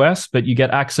in the US, but you get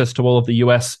access to all of the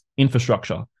US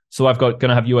infrastructure. So going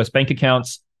to have US bank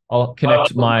accounts. I'll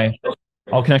connect my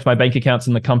bank accounts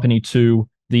in the company to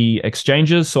the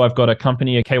exchanges. So I've got a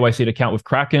KYC account with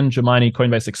Kraken, Gemini,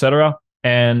 Coinbase, etc.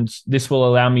 And this will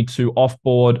allow me to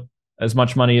offboard as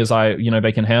much money as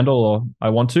they can handle or I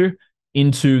want to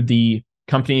into the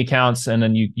company accounts. And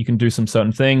then you can do some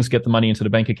certain things, get the money into the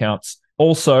bank accounts.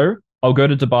 Also, I'll go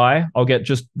to Dubai. I'll get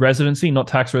just residency, not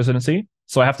tax residency.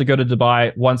 So I have to go to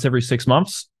Dubai once every 6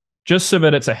 months, just so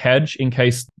that it's a hedge in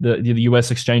case the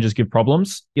US exchanges give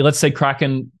problems. Let's say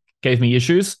Kraken gave me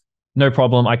issues. No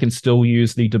problem. I can still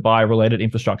use the Dubai related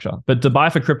infrastructure. But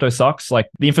Dubai for crypto sucks. Like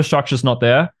the infrastructure's not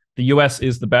there. The US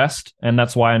is the best. And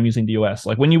that's why I'm using the US.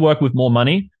 Like when you work with more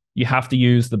money, you have to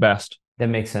use the best. That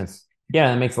makes sense. Yeah,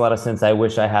 that makes a lot of sense. I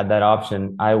wish I had that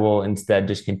option. I will instead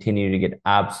just continue to get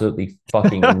absolutely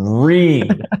fucking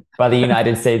reamed by the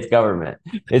United States government.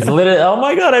 It's literally, oh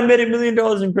my God, I made $1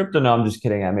 million in crypto. No, I'm just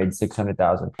kidding. I made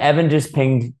 600,000. Evan just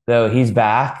pinged, though. He's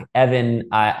back. Evan,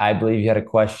 I believe you had a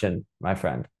question, my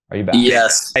friend. Are you back?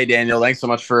 Yes. Hey, Daniel, thanks so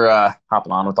much for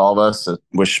hopping on with all of us. I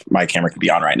wish my camera could be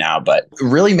on right now. But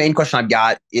really main question I've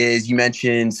got is you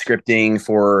mentioned scripting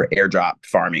for airdrop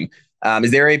farming.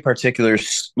 Is there a particular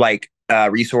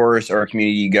resource or a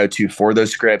community you go to for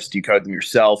those scripts? Do you code them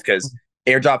yourself? Because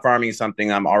airdrop farming is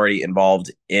something I'm already involved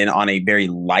in on a very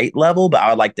light level, but I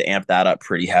would like to amp that up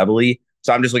pretty heavily.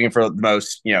 So I'm just looking for the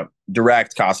most,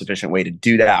 direct, cost efficient way to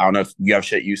do that. I don't know if you have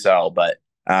shit you sell, but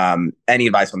any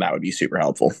advice on that would be super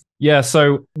helpful. Yeah.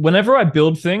 So whenever I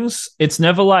build things, it's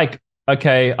never like,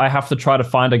 okay, I have to try to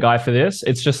find a guy for this.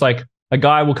 It's just like a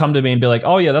guy will come to me and be like,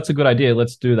 oh yeah, that's a good idea.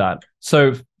 Let's do that.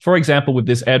 So for example, with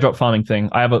this airdrop farming thing,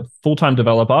 I have a full-time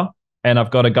developer and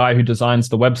I've got a guy who designs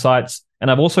the websites. And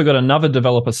I've also got another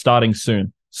developer starting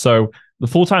soon. So the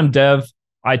full-time dev,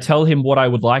 I tell him what I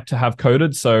would like to have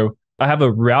coded. So I have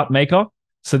a route maker.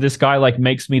 So this guy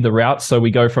makes me the route. So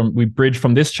we bridge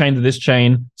from this chain to this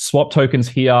chain, swap tokens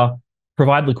here,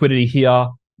 provide liquidity here,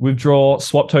 withdraw,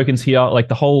 swap tokens here, like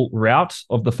the whole route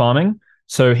of the farming.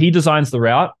 So he designs the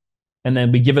route and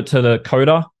then we give it to the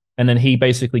coder and then he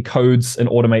basically codes and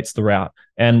automates the route.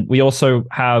 And we also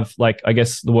have I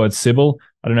guess the word Sybil,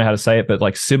 I don't know how to say it,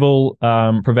 but Sybil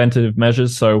preventative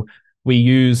measures. So we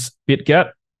use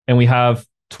BitGet and we have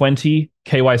 20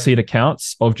 KYC'd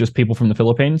accounts of just people from the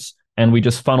Philippines, and we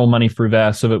just funnel money through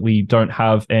there so that we don't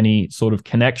have any sort of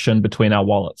connection between our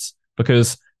wallets.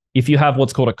 Because if you have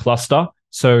what's called a cluster,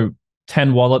 so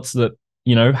 10 wallets that,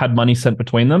 had money sent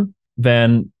between them,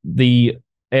 then the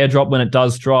airdrop, when it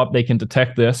does drop, they can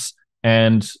detect this.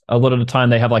 And a lot of the time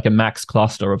they have like a max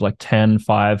cluster of like 10,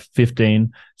 5,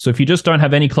 15. So if you just don't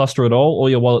have any cluster at all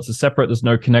your wallets are separate, there's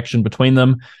no connection between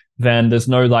them, then there's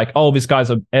no like, oh, this guy's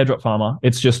an airdrop farmer.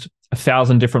 It's just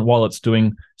 1,000 different wallets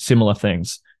doing similar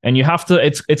things. And you have to,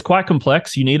 it's quite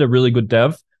complex. You need a really good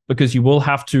dev because you will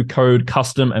have to code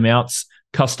custom amounts,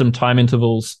 custom time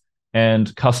intervals,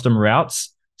 and custom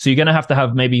routes. So you're going to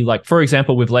have maybe like, for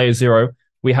example, with layer 0,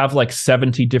 we have like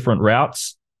 70 different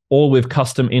routes, all with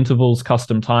custom intervals,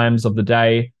 custom times of the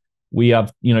day. We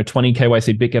have, 20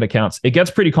 KYC BitGet accounts. It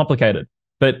gets pretty complicated.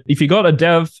 But if you got a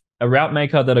dev, a route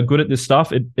maker that are good at this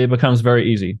stuff, it becomes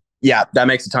very easy. Yeah, that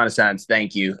makes a ton of sense.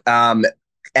 Thank you.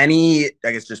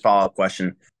 Just follow-up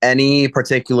question. Any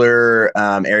particular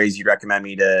areas you'd recommend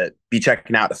me to be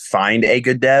checking out to find a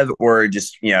good dev, or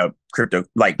just, crypto,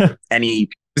 like any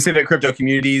specific crypto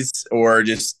communities, or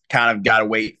just kind of got to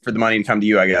wait for the money to come to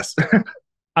you, I guess?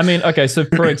 I mean, okay, so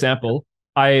for example,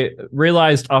 I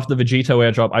realized after the Vegito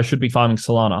airdrop, I should be farming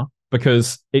Solana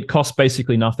because it costs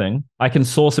basically nothing. I can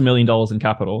source $1 million in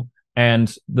capital,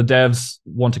 and the devs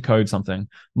want to code something.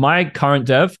 My current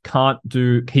dev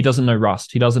he doesn't know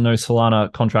Rust. He doesn't know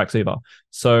Solana contracts either.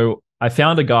 So I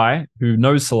found a guy who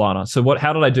knows Solana. So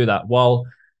how did I do that? Well,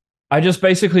 I just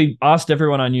basically asked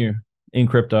everyone I knew in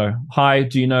crypto, hi,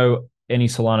 do you know any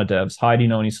Solana devs? Hi, do you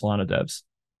know any Solana devs?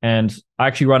 And I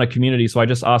actually run a community. So I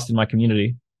just asked in my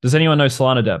community, does anyone know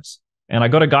Solana devs? And I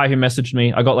got a guy who messaged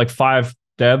me. I got like 5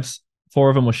 devs. 4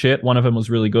 of them were shit. 1 of them was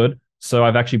really good. So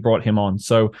I've actually brought him on.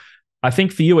 So I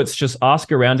think for you, it's just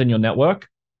ask around in your network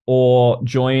or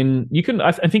join.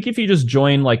 I think if you just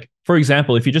join, like, for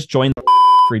example, if you just join the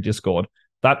free Discord,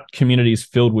 that community is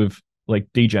filled with like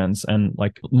degens and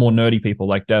like more nerdy people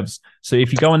like devs. So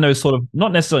if you go in those sort of,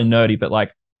 not necessarily nerdy, but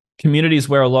like communities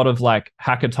where a lot of like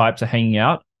hacker types are hanging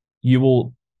out, you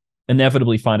will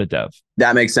inevitably find a dev.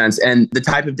 That makes sense. And the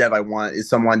type of dev I want is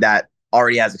someone that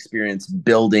already has experience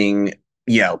building,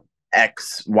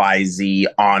 XYZ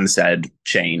on said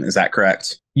chain. Is that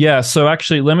correct? Yeah. So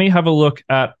actually, let me have a look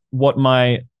at what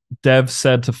my dev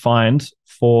said to find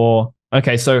for.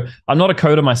 Okay. So I'm not a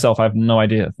coder myself. I have no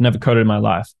idea. I've never coded in my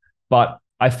life. But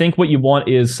I think what you want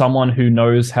is someone who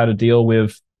knows how to deal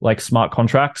with like smart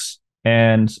contracts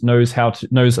and knows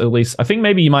at least, I think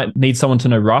maybe you might need someone to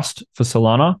know Rust for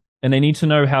Solana, and they need to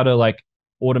know how to like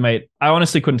automate. I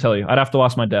honestly couldn't tell you. I'd have to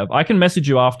ask my dev. I can message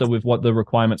you after with what the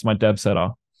requirements my dev said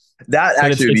are. That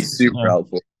actually would be super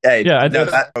helpful. Hey, yeah.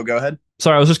 Go ahead.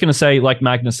 Sorry, I was just going to say, like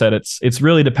Magnus said, it's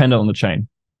really dependent on the chain.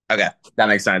 Okay, that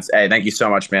makes sense. Hey, thank you so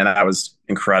much, man. That was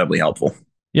incredibly helpful.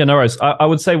 Yeah, no worries. I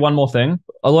would say one more thing.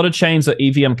 A lot of chains are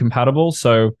EVM compatible,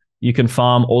 so you can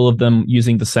farm all of them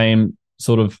using the same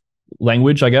sort of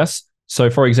language, I guess. So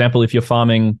for example, if you're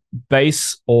farming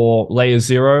Base or Layer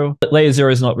 0, Layer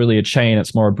 0 is not really a chain,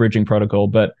 it's more a bridging protocol,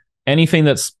 but anything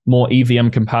that's more EVM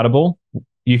compatible,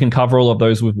 you can cover all of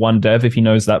those with one dev if he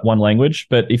knows that one language.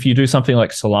 But if you do something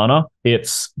like Solana,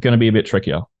 it's going to be a bit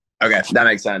trickier. Okay, that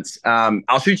makes sense.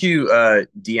 I'll shoot you a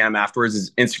DM afterwards.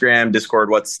 Is Instagram, Discord,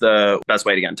 what's the best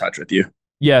way to get in touch with you?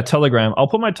 Yeah, Telegram. I'll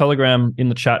put my Telegram in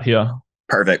the chat here.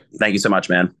 Perfect. Thank you so much,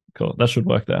 man. Cool. That should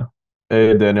work there.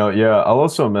 Hey, Daniel. Yeah, I'll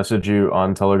also message you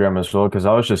on Telegram as well because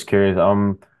I was just curious.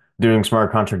 I'm doing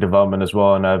smart contract development as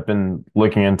well, and I've been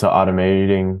looking into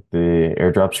automating the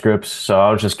airdrop scripts. So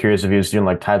I was just curious if he was doing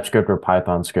like TypeScript or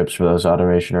Python scripts for those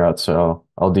automation routes. So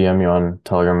I'll DM you on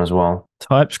Telegram as well.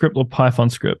 TypeScript or Python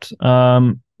script?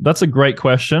 That's a great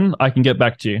question. I can get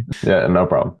back to you. Yeah, no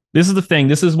problem. This is the thing.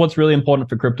 This is what's really important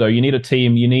for crypto. You need a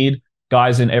team. You need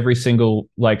guys in every single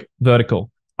like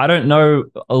vertical. I don't know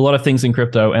a lot of things in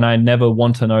crypto, and I never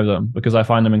want to know them because I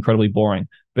find them incredibly boring.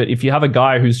 But if you have a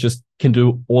guy who's just can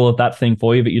do all of that thing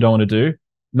for you that you don't want to do,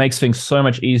 makes things so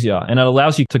much easier, and it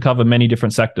allows you to cover many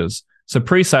different sectors. So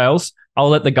pre-sales, I'll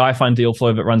let the guy find deal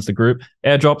flow that runs the group.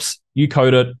 Airdrops, you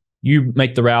code it, you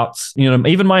make the routes.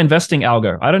 Even my investing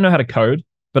algo, I don't know how to code,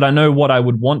 but I know what I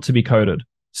would want to be coded.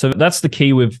 So that's the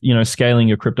key with, scaling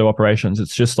your crypto operations.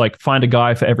 It's just like find a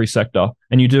guy for every sector,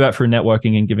 and you do that through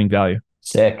networking and giving value.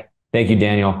 Sick. Thank you,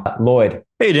 Daniel. Lloyd.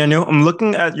 Hey, Daniel. I'm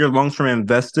looking at your long-term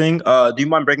investing. Do you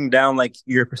mind breaking down like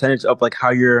your percentage of like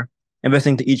how you're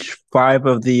investing to each 5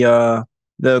 of the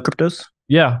cryptos?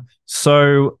 Yeah.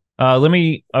 So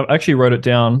I actually wrote it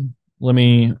down. Let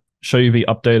me show you the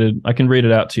updated. I can read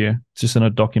it out to you. It's just in a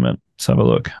document. Let's have a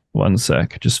look. One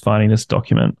sec. Just finding this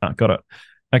document. Got it.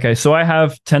 Okay, so I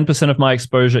have 10% of my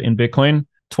exposure in Bitcoin,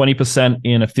 20%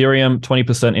 in Ethereum,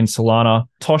 20% in Solana.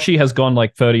 Toshi has gone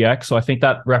like 30x. So I think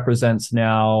that represents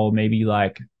now maybe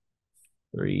like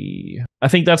I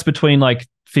think that's between like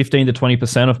 15 to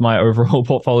 20% of my overall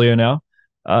portfolio now.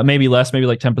 Maybe less, maybe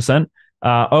like 10%.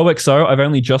 OXO, I've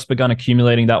only just begun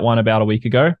accumulating that one about a week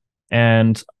ago.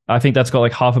 And I think that's got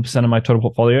like 0.5% of my total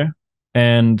portfolio.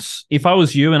 And if I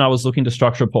was you and I was looking to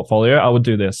structure a portfolio, I would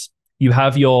do this. You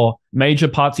have your major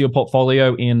parts of your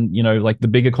portfolio in, like the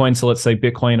bigger coins. So let's say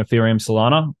Bitcoin, Ethereum,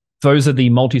 Solana. Those are the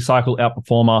multi-cycle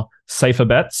outperformer, safer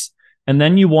bets. And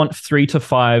then you want 3 to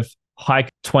 5 high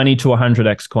 20 to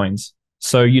 100x coins.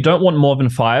 So you don't want more than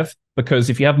 5, because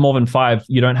if you have more than 5,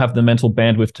 you don't have the mental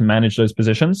bandwidth to manage those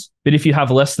positions. But if you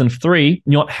have less than 3,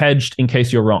 you're not hedged in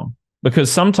case you're wrong.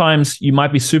 Because sometimes you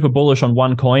might be super bullish on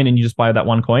one coin and you just buy that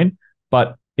one coin,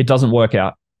 but it doesn't work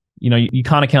out. You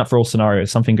can't account for all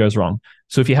scenarios. Something goes wrong.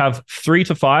 So if you have 3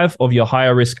 to 5 of your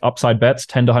higher risk upside bets,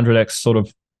 10 to 100x sort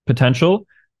of potential,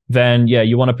 then yeah,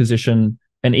 you want to position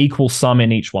an equal sum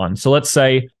in each one. So let's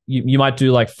say you might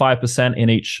do like 5% in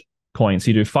each coin. So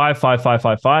you do 5, 5, 5,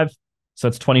 5, 5. So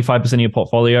that's 25% of your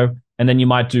portfolio. And then you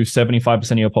might do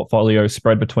 75% of your portfolio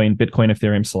spread between Bitcoin,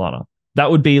 Ethereum, Solana. That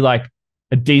would be like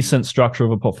a decent structure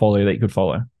of a portfolio that you could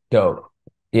follow. Dope.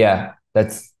 Yeah,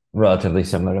 that's relatively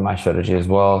similar to my strategy as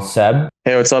well. Seb?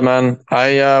 Hey, what's up, man?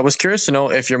 I was curious to know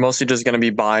if you're mostly just going to be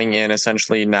buying in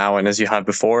essentially now and as you had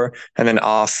before, and then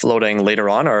offloading later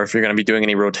on, or if you're going to be doing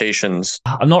any rotations.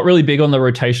 I'm not really big on the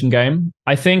rotation game.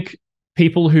 I think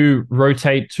people who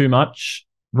rotate too much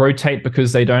rotate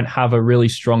because they don't have a really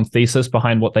strong thesis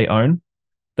behind what they own.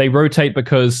 They rotate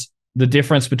because the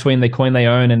difference between the coin they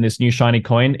own and this new shiny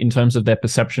coin in terms of their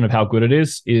perception of how good it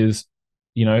is,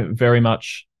 very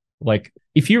much like,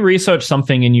 if you research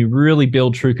something and you really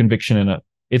build true conviction in it,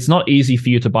 it's not easy for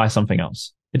you to buy something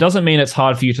else. It doesn't mean it's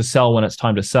hard for you to sell when it's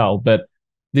time to sell, but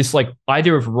this like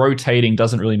idea of rotating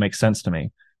doesn't really make sense to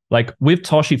me. Like with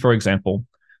Toshi, for example,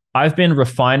 I've been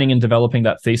refining and developing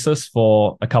that thesis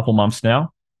for a couple months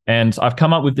now. And I've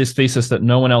come up with this thesis that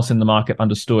no one else in the market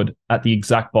understood at the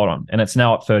exact bottom. And it's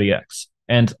now at 30x.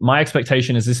 And my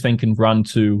expectation is this thing can run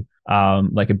to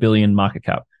like $1 billion market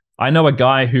cap. I know a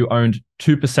guy who owned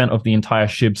 2% of the entire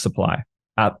SHIB supply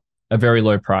at a very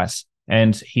low price,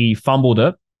 and he fumbled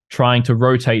it trying to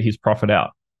rotate his profit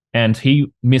out. And he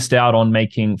missed out on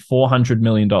making $400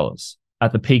 million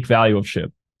at the peak value of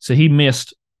SHIB. So he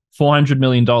missed $400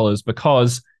 million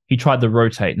because he tried to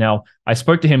rotate. Now, I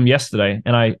spoke to him yesterday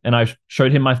and I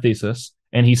showed him my thesis,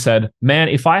 and he said, man,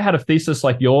 if I had a thesis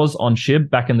like yours on SHIB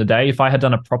back in the day, if I had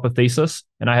done a proper thesis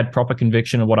and I had proper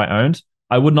conviction of what I owned,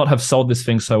 I would not have sold this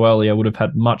thing so early. I would have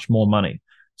had much more money.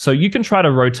 So you can try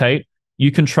to rotate. You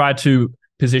can try to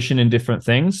position in different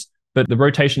things, but the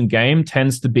rotation game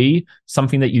tends to be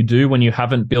something that you do when you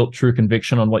haven't built true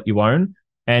conviction on what you own.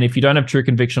 And if you don't have true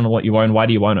conviction on what you own, why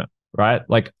do you own it, right?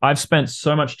 Like I've spent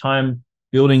so much time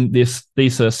building this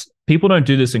thesis. People don't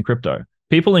do this in crypto.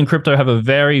 People in crypto have a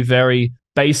very, very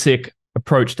basic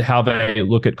approach to how they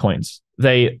look at coins.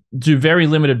 They do very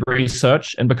limited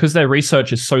research, and because their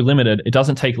research is so limited, it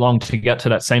doesn't take long to get to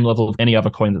that same level of any other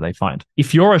coin that they find.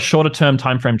 If you're a shorter term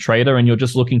timeframe trader and you're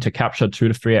just looking to capture 2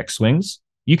 to 3x swings,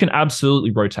 you can absolutely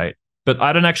rotate. But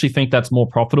I don't actually think that's more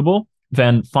profitable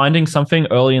than finding something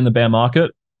early in the bear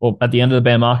market or at the end of the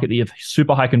bear market that you have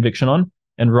super high conviction on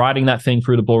and riding that thing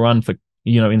through the bull run for,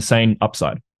 insane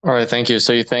upside. All right, thank you.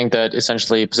 So you think that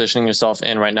essentially positioning yourself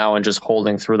in right now and just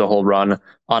holding through the whole run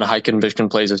on high conviction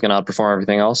plays is going to outperform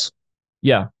everything else?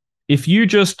 Yeah. If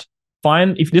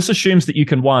this assumes that you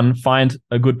can, 1, find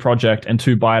a good project and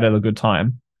 2, buy it at a good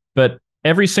time. But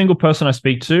every single person I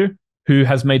speak to who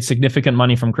has made significant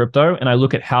money from crypto, and I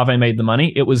look at how they made the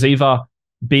money, it was either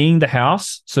being the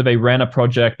house. So they ran a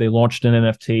project, they launched an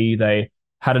NFT, they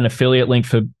had an affiliate link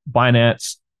for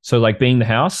Binance. So like being the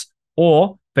house,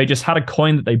 or they just had a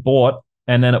coin that they bought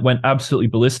and then it went absolutely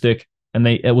ballistic and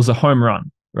it was a home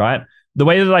run, right? The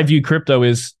way that I view crypto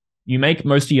is you make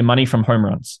most of your money from home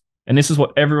runs. And this is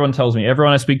what everyone tells me.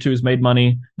 Everyone I speak to has made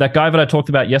money. That guy that I talked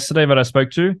about yesterday that I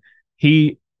spoke to,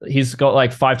 he's got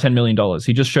like $5-10 million.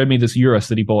 He just showed me this Urus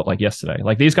that he bought like yesterday.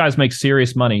 Like these guys make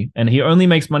serious money, and he only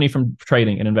makes money from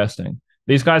trading and investing.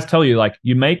 These guys tell you like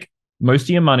you make most of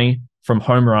your money from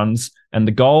home runs, and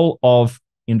the goal of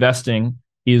investing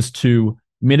is to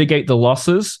mitigate the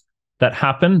losses that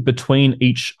happen between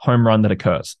each home run that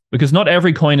occurs. Because not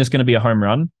every coin is going to be a home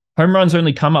run. Home runs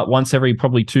only come up once every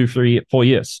probably 2, 3, 4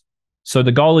 years. So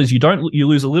the goal is you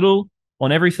lose a little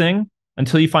on everything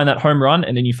until you find that home run,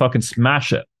 and then you fucking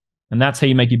smash it. And that's how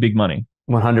you make your big money.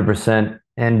 100%.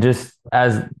 And just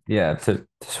to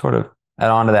sort of add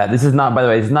on to that. This is not, by the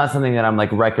way, it's not something that I'm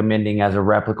like recommending as a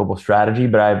replicable strategy,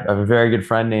 but I have a very good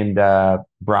friend named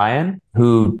Brian,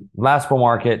 who last bull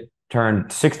market turned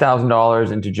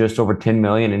 $6,000 into just over 10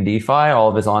 million in DeFi, all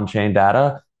of his on-chain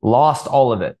data, lost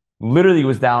all of it. Literally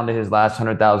was down to his last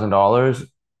 $100,000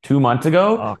 2 months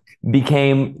ago,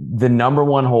 became the number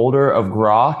one holder of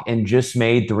Grok and just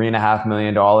made $3.5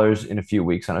 million in a few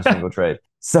weeks on a single trade.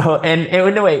 So,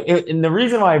 and the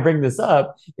reason why I bring this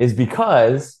up is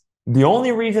because the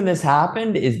only reason this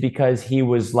happened is because he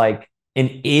was like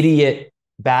an idiot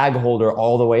bag holder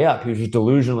all the way up. He was just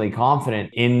delusionally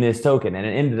confident in this token, and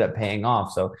it ended up paying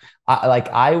off. So, sorry,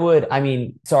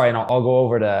 and I'll go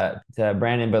over to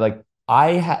Brandon, but like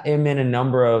I am in a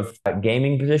number of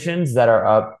gaming positions that are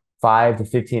up 5 to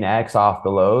 15x off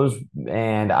the lows,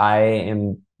 and I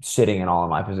am sitting in all of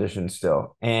my positions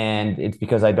still. And it's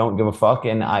because I don't give a fuck.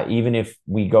 And even if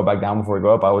we go back down before we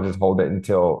go up, I will just hold it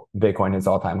until Bitcoin hits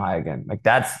all-time high again. Like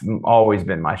that's always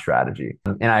been my strategy.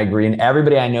 And I agree. And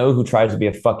everybody I know who tries to be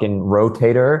a fucking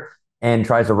rotator and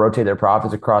tries to rotate their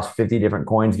profits across 50 different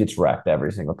coins gets wrecked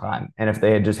every single time. And if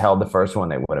they had just held the first one,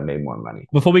 they would have made more money.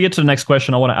 Before we get to the next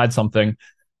question, I want to add something.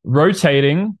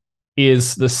 Rotating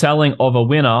is the selling of a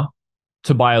winner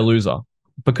to buy a loser.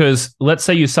 Because let's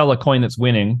say you sell a coin that's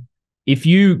winning. If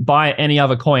you buy any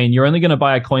other coin, you're only going to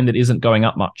buy a coin that isn't going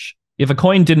up much. If a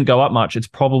coin didn't go up much, it's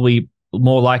probably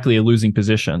more likely a losing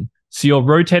position. So you're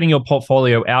rotating your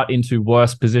portfolio out into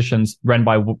worse positions run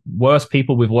by worse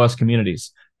people with worse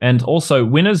communities. And also,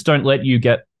 winners don't let you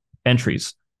get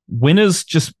entries. Winners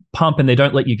just pump and they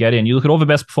don't let you get in. You look at all the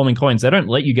best performing coins, they don't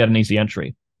let you get an easy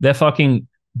entry. They're fucking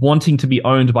wanting to be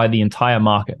owned by the entire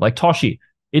market. Like Toshi,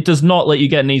 it does not let you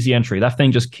get an easy entry. That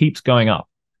thing just keeps going up.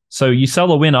 So you sell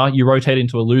a winner, you rotate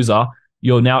into a loser,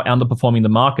 you're now underperforming the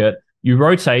market. You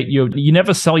rotate, you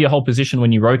never sell your whole position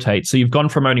when you rotate. So you've gone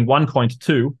from owning one coin to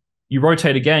two. You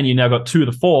rotate again, you now got 2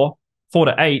 to 4, 4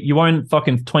 to 8. You own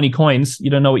fucking 20 coins. You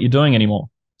don't know what you're doing anymore.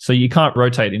 So you can't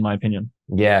rotate, in my opinion.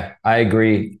 Yeah, I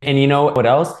agree. And you know what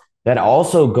else? That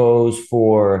also goes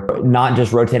for not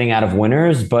just rotating out of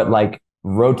winners, but like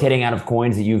rotating out of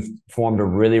coins that you've formed a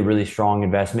really, really strong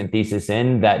investment thesis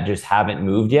in that just haven't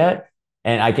moved yet.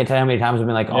 And I can't tell you how many times I've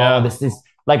been like, oh, this is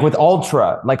like with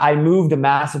Ultra. Like I moved a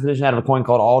massive position out of a coin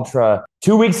called Ultra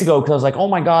 2 weeks ago because I was like, oh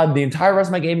my God, the entire rest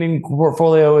of my gaming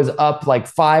portfolio is up like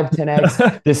 5,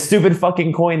 10x. This stupid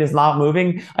fucking coin is not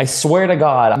moving. I swear to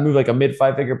God, I moved like a mid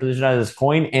 5-figure position out of this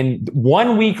coin. And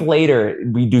 1 week later,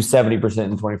 we do 70%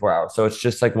 in 24 hours. So it's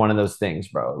just like one of those things,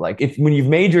 bro. Like when you've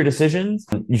made your decisions,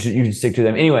 you should stick to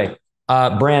them. Anyway,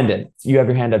 Brandon, you have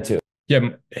your hand up too.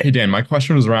 Yeah. Hey, Dan, my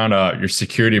question was around your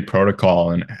security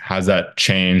protocol and has that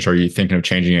changed? Or are you thinking of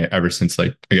changing it ever since,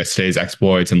 like, I guess, today's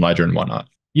exploits and Ledger and whatnot?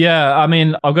 Yeah, I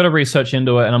mean, I've got to research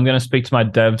into it and I'm going to speak to my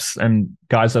devs and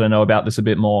guys that I know about this a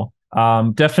bit more.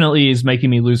 Definitely is making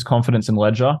me lose confidence in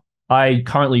Ledger. I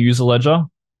currently use a Ledger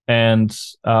and,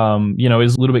 is a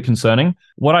little bit concerning.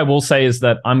 What I will say is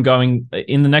that I'm going,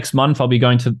 in the next month, I'll be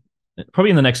going to, probably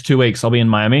in the next 2 weeks, I'll be in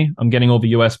Miami. I'm getting all the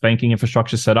US banking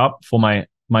infrastructure set up for my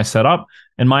setup.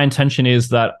 And my intention is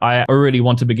that I already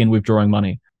want to begin withdrawing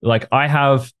money. Like I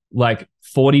have like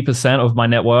 40% of my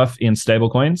net worth in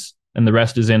stablecoins and the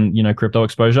rest is in, crypto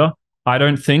exposure. I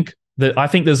think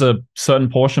there's a certain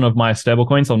portion of my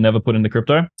stablecoins I'll never put into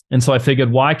crypto. And so I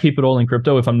figured, why keep it all in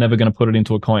crypto if I'm never going to put it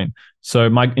into a coin? So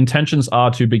my intentions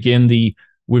are to begin the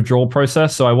withdrawal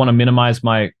process. So I want to minimize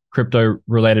my crypto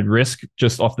related risk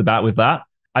just off the bat with that.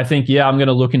 I think, I'm going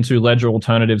to look into Ledger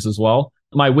alternatives as well.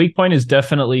 My weak point is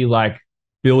definitely like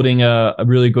building a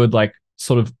really good, like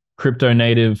sort of crypto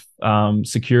native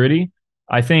security.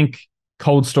 I think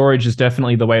cold storage is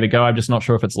definitely the way to go. I'm just not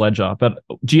sure if it's Ledger. But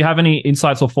do you have any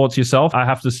insights or thoughts yourself? I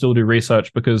have to still do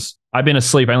research because I've been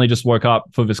asleep. I only just woke up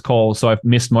for this call, so I've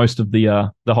missed most of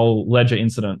the whole Ledger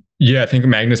incident. Yeah, I think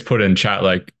Magnus put in chat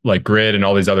like Grid and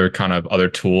all these other kind of other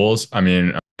tools. I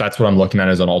mean, that's what I'm looking at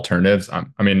as an alternatives.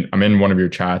 I'm in one of your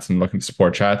chats and looking at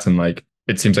support chats and like,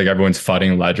 it seems like everyone's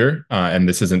fighting Ledger, and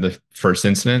this isn't the first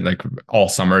incident. Like all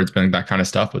summer, it's been that kind of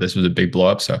stuff, but this was a big blow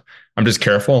up. So I'm just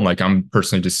careful, and like I'm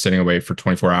personally just sitting away for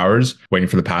 24 hours, waiting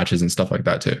for the patches and stuff like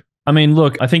that too. I mean,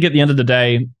 look, I think at the end of the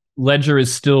day, Ledger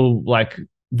is still like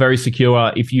very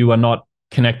secure if you are not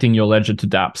connecting your Ledger to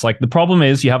dApps. Like the problem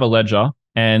is you have a Ledger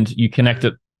and you connect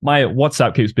it. My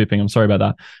WhatsApp keeps beeping. I'm sorry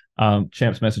about that.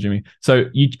 Champ's messaging me. So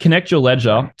you connect your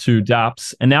Ledger to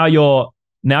dApps, and now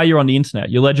you're on the internet.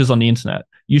 Your Ledger's on the internet.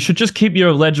 You should just keep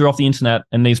your Ledger off the internet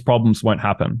and these problems won't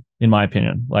happen, in my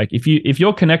opinion. Like if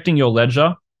you're connecting your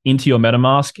Ledger into your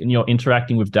MetaMask and you're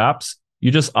interacting with dApps,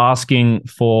 you're just asking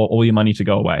for all your money to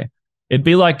go away. It'd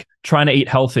be like trying to eat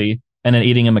healthy and then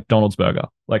eating a McDonald's burger.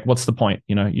 Like, what's the point?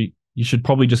 You should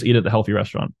probably just eat at the healthy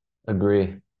restaurant.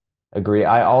 Agree.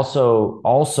 I also,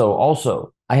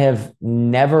 I have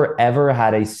never ever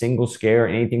had a single scare,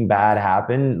 anything bad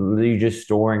happen. Literally just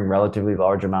storing relatively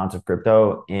large amounts of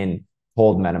crypto in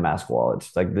cold MetaMask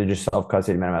wallets. Like they're just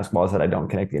self-custody MetaMask wallets that I don't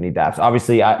connect to any dApps.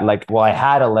 Obviously, I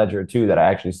had a ledger too that I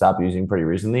actually stopped using pretty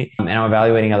recently. And I'm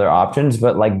evaluating other options,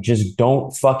 but like just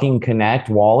don't fucking connect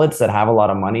wallets that have a lot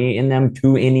of money in them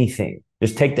to anything.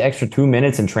 Just take the extra 2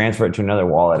 minutes and transfer it to another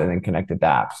wallet and then connect to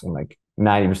dApps. And like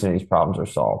 90% of these problems are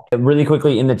solved. Really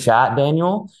quickly in the chat,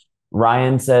 Daniel,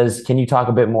 Ryan says, can you talk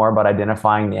a bit more about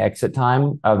identifying the exit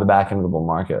time of the back end of the bull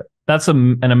market? That's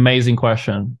an amazing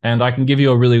question. And I can give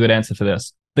you a really good answer for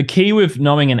this. The key with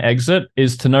knowing an exit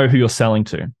is to know who you're selling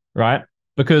to, right?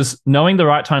 Because knowing the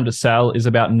right time to sell is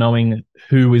about knowing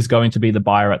who is going to be the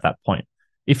buyer at that point.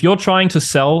 If you're trying to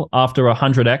sell after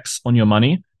 100x on your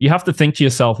money, you have to think to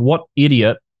yourself, what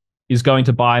idiot is going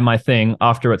to buy my thing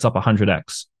after it's up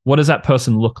 100x? What does that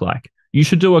person look like? You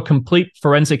should do a complete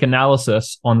forensic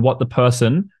analysis on what the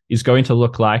person is going to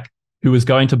look like, who is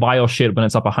going to buy your shit when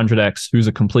it's up 100x, who's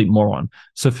a complete moron.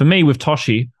 So for me with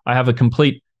Toshi, I have a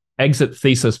complete exit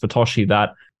thesis for Toshi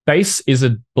that Base is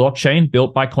a blockchain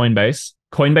built by Coinbase.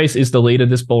 Coinbase is the leader of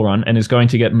this bull run and is going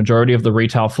to get majority of the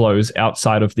retail flows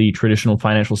outside of the traditional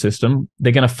financial system.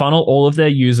 They're going to funnel all of their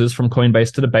users from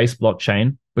Coinbase to the Base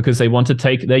blockchain because they want to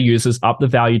take their users up the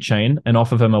value chain and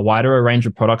offer them a wider range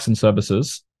of products and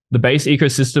services. The Base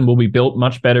ecosystem will be built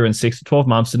much better in 6 to 12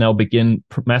 months, and they'll begin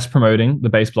mass promoting the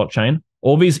Base blockchain.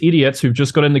 All these idiots who've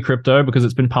just got into crypto because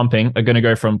it's been pumping are going to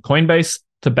go from Coinbase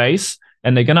to Base,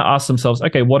 and they're going to ask themselves,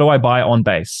 okay, what do I buy on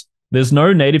Base? There's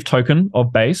no native token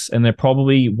of Base, and there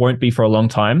probably won't be for a long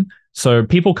time. So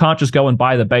people can't just go and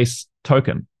buy the Base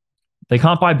token. They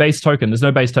can't buy Base token. There's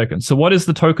no Base token. So what is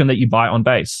the token that you buy on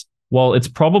Base? Well, it's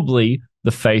probably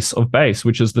the face of Base,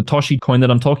 which is the Toshi coin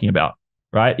that I'm talking about.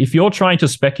 Right? If you're trying to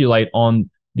speculate on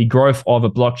the growth of a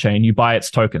blockchain, you buy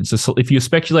its token. So if you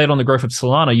speculate on the growth of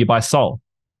Solana, you buy Sol.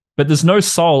 But there's no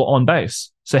Sol on Base.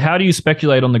 So how do you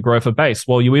speculate on the growth of Base?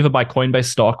 Well, you either buy Coinbase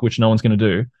stock, which no one's going to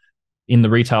do in the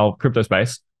retail crypto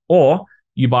space, or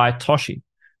you buy Toshi.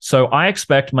 So I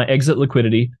expect my exit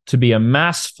liquidity to be a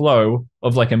mass flow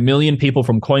of like 1 million people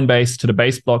from Coinbase to the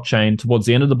Base blockchain towards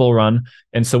the end of the bull run.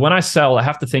 And so when I sell, I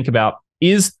have to think about,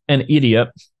 is an idiot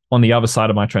on the other side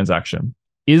of my transaction?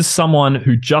 Is someone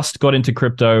who just got into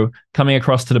crypto coming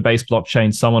across to the Base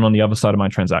blockchain someone on the other side of my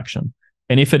transaction?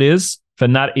 And if it is,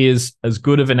 then that is as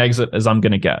good of an exit as I'm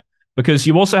going to get. Because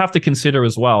you also have to consider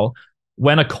as well,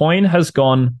 when a coin has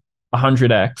gone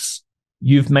 100x,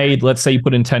 you've made, let's say you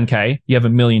put in 10K, you have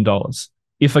 $1 million.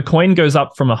 If a coin goes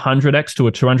up from 100x to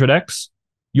a 200x,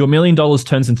 your $1 million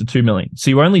turns into 2 million. So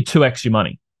you only 2x your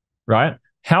money, right?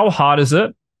 How hard is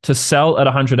it to sell at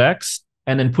 100x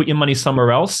and then put your money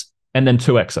somewhere else and then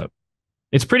 2x it?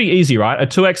 It's pretty easy, right? A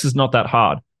 2x is not that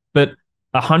hard, but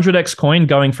a 100x coin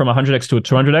going from 100x to a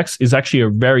 200x is actually a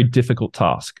very difficult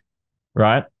task,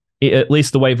 right? At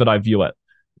least the way that I view it.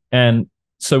 And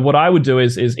so what I would do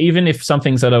is even if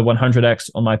something's at a 100x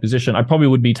on my position, I probably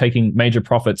would be taking major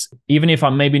profits. Even if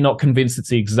I'm maybe not convinced it's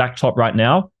the exact top right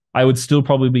now, I would still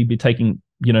probably be taking,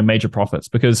 major profits,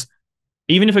 because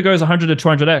even if it goes 100 to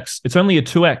 200x, it's only a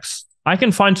 2x. I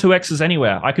can find 2x's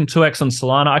anywhere. I can 2x on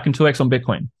Solana. I can 2x on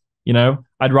Bitcoin.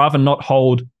 I'd rather not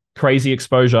hold crazy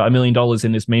exposure, $1 million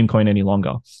in this meme coin any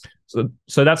longer.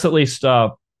 So that's at least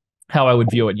how I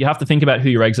would view it. You have to think about who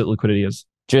your exit liquidity is.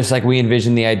 Just like we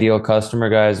envision the ideal customer,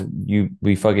 guys,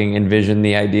 we fucking envision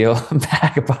the ideal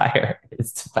back buyer.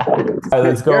 It's fact. All right,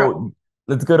 let's go.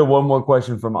 Let's go to one more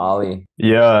question from Ali.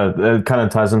 Yeah, it kind of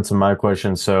ties into my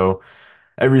question. So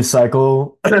every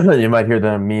cycle, you might hear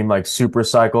the meme like super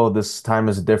cycle. This time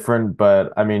is different,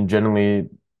 but I mean, generally,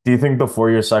 do you think the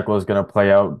 4-year cycle is going to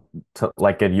play out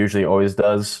like it usually always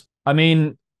does? I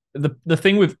mean, the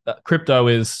thing with crypto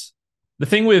is, the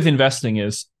thing with investing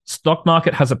is stock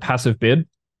market has a passive bid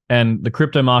and the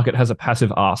crypto market has a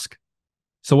passive ask.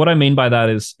 So what I mean by that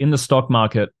is, in the stock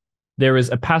market, there is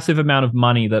a passive amount of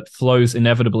money that flows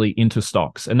inevitably into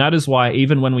stocks. And that is why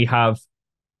even when we have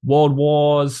world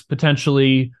wars,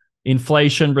 potentially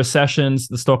inflation, recessions,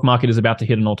 the stock market is about to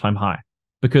hit an all-time high,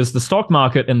 because the stock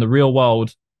market and the real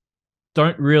world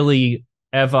don't really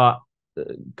ever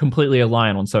completely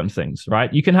align on certain things,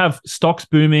 right? You can have stocks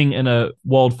booming and a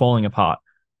world falling apart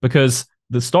because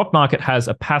the stock market has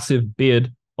a passive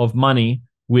bid of money,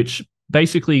 which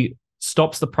basically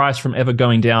stops the price from ever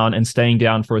going down and staying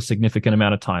down for a significant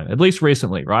amount of time, at least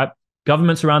recently, right?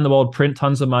 Governments around the world print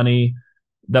tons of money.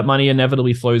 That money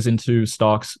inevitably flows into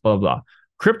stocks, blah, blah, blah.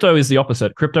 Crypto is the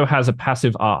opposite. Crypto has a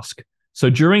passive ask. So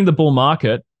during the bull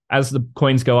market, as the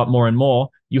coins go up more and more,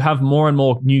 you have more and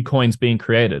more new coins being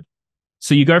created.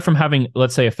 So you go from having,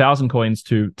 let's say, 1,000 coins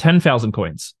to 10,000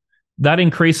 coins. That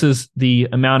increases the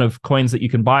amount of coins that you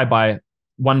can buy by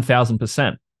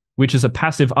 1,000%, which is a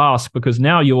passive ask, because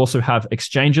now you also have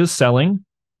exchanges selling,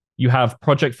 you have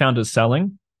project founders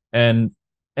selling, and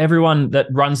everyone that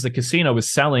runs the casino is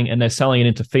selling, and they're selling it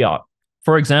into fiat.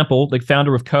 For example, the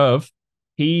founder of Curve,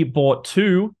 he bought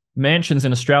 2 mansions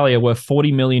in Australia worth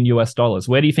 40 million US dollars.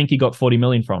 Where do you think he got 40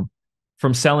 million from?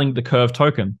 From selling the Curve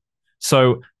token.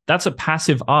 So that's a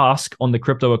passive ask on the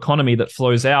crypto economy that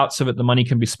flows out so that the money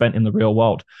can be spent in the real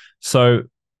world. So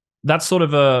that's sort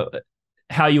of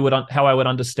how I would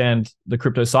understand the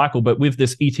crypto cycle. But with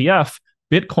this ETF,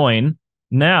 Bitcoin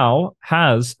now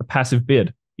has a passive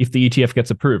bid if the ETF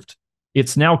gets approved.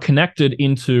 It's now connected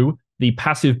into the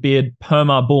passive bid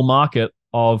perma bull market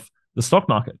of the stock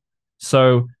market.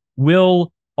 So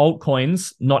will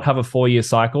altcoins not have a 4-year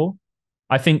cycle?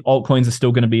 I think altcoins are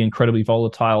still going to be incredibly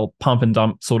volatile, pump and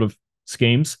dump sort of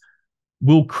schemes.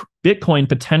 Will Bitcoin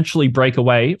potentially break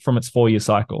away from its 4-year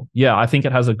cycle? Yeah, I think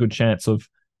it has a good chance of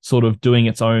sort of doing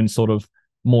its own sort of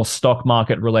more stock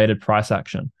market related price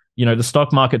action. You know, the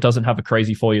stock market doesn't have a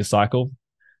crazy 4-year cycle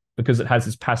because it has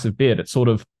this passive bid. It sort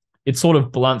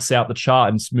of blunts out the chart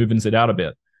and smoothens it out a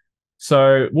bit.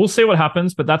 So we'll see what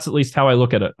happens, but that's at least how I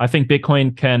look at it. I think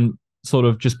Bitcoin can sort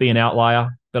of just be an outlier,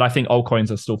 but I think altcoins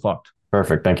are still fucked.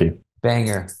 Perfect. Thank you.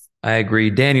 Banger. I agree.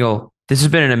 Daniel, this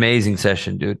has been an amazing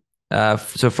session, dude.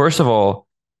 So first of all,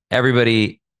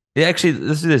 everybody, actually,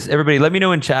 let's do this. Everybody, let me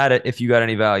know in chat if you got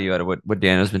any value out of what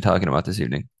Daniel's been talking about this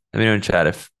evening. Let me know in chat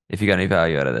if you got any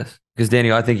value out of this. Because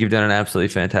Daniel, I think you've done an absolutely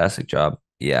fantastic job.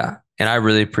 Yeah. And I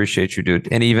really appreciate you, dude.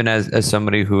 And even as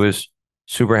somebody who is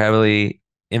super heavily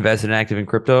invested and active in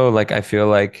crypto, like I feel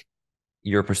like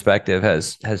your perspective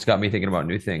has got me thinking about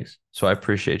new things. So I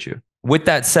appreciate you. With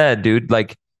that said, dude,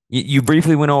 like you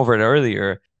briefly went over it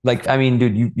earlier. Like, I mean,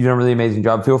 dude, you've done a really amazing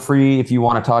job. Feel free if you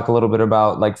want to talk a little bit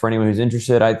about, like, for anyone who's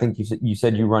interested, I think you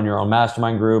said you run your own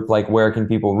mastermind group. Like, where can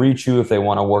people reach you if they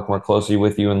want to work more closely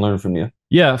with you and learn from you?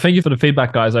 Yeah, thank you for the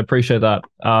feedback, guys. I appreciate that.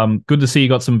 Good to see you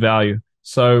got some value.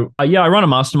 So yeah, I run a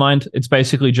mastermind. It's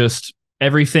basically just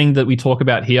everything that we talk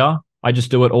about here. I just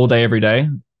do it all day, every day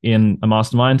in a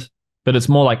mastermind, but it's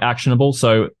more like actionable.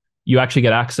 So you actually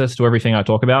get access to everything I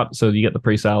talk about. So you get the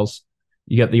pre-sales,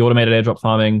 you get the automated airdrop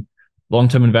farming,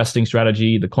 long-term investing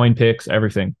strategy, the coin picks,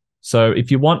 everything. So if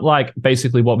you want like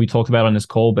basically what we talked about on this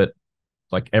call, but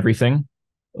like everything,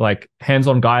 like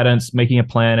hands-on guidance, making a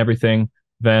plan, everything,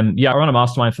 then yeah, I run a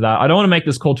mastermind for that. I don't want to make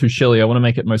this call too shilly. I want to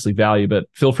make it mostly value, but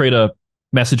feel free to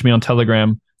message me on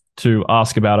Telegram to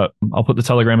ask about it. I'll put the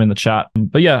Telegram in the chat.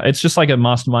 But yeah, it's just like a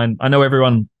mastermind. I know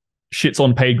everyone shits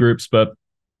on paid groups, but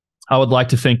I would like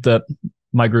to think that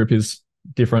my group is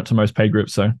different to most paid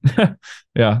groups. So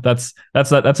yeah, that's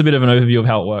a bit of an overview of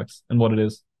how it works and what it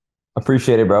is.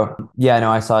 Appreciate it, bro. Yeah, I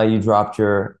know I saw you dropped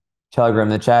your Telegram in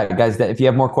the chat. Guys, if you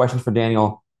have more questions for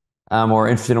Daniel or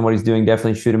interested in what he's doing,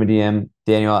 definitely shoot him a DM.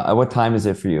 Daniel, what time is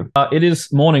it for you? It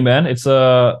is morning, man.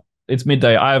 It's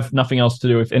midday. I have nothing else to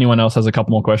do. If anyone else has a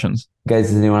couple more questions. Guys,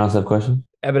 does anyone else have questions?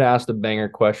 Evan asked a banger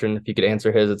question. If you could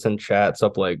answer his, it's in chat. It's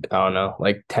up like, I don't know,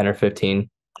 like 10 or 15.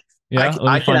 Yeah,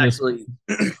 I can actually,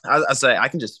 I say I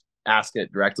can just ask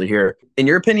it directly here. In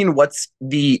your opinion,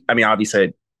 I mean,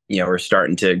 obviously, we're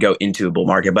starting to go into a bull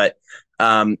market, but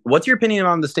what's your opinion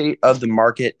on the state of the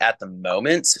market at the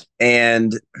moment?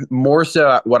 And more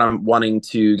so what I'm wanting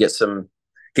to get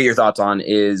your thoughts on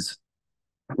is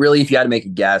really, if you had to make a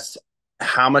guess,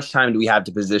 how much time do we have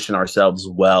to position ourselves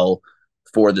well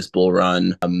for this bull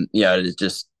run? It's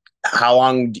just, how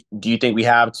long do you think we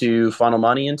have to funnel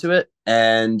money into it?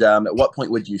 And at what point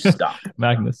would you stop?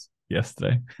 Magnus,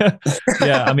 yesterday.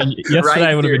 Yeah, I mean, yesterday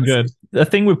Right, would have been good. The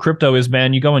thing with crypto is,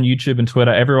 man, you go on YouTube and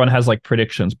Twitter, everyone has like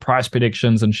predictions, price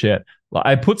predictions and shit. Like,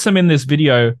 I put some in this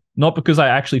video, not because I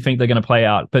actually think they're going to play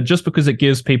out, but just because it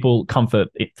gives people comfort,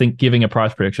 giving a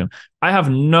price prediction. I have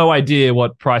no idea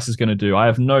what price is going to do. I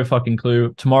have no fucking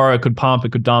clue. Tomorrow it could pump,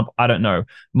 it could dump. I don't know.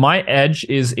 My edge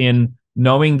is in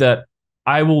knowing that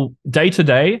I will, day to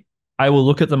day, I will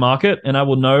look at the market and I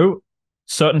will know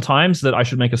certain times that I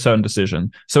should make a certain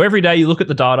decision. So every day you look at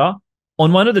the data.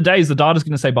 On one of the days, the data is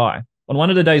going to say buy. On one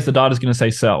of the days, the data is going to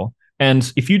say sell.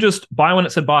 And if you just buy when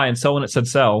it said buy and sell when it said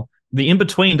sell, the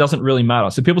in-between doesn't really matter.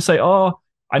 So people say, oh,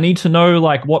 I need to know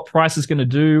like what price is going to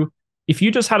do. If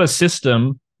you just had a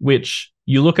system which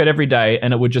you look at every day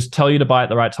and it would just tell you to buy at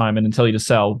the right time and then tell you to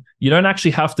sell, you don't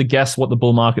actually have to guess what the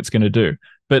bull market's going to do.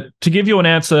 But to give you an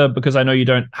answer, because I know you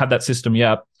don't have that system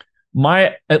yet,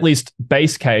 my at least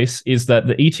base case is that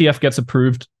the ETF gets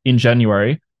approved in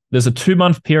January. there's a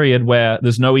 2-month period where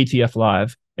there's no ETF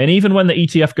live. And even when the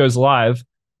ETF goes live,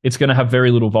 it's going to have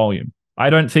very little volume. I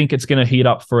don't think it's going to heat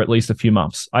up for at least a few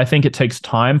months. I think it takes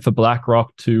time for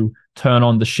BlackRock to turn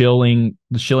on the shilling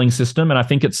system. And I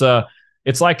think it's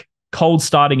like cold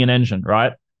starting an engine,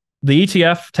 right? The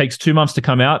ETF takes 2 months to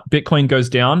come out. Bitcoin goes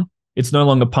down. It's no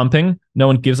longer pumping. No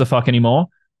one gives a fuck anymore.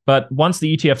 But once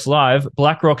the ETF's live,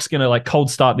 BlackRock's going to like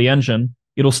cold start the engine.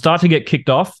 It'll start to get kicked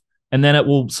off. And then it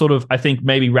will sort of, I think,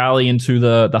 maybe rally into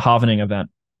the halvening event.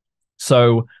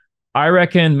 So I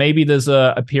reckon maybe there's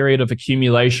a period of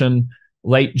accumulation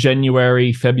late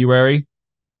January, February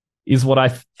is what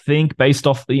I think based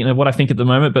off what I think at the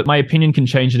moment. But my opinion can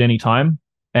change at any time.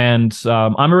 And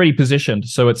I'm already positioned.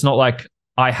 So it's not like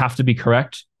I have to be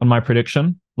correct on my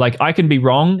prediction. Like I can be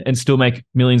wrong and still make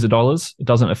millions of dollars. It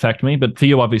doesn't affect me. But for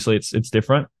you, obviously, it's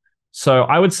different. So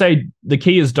I would say the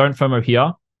key is don't FOMO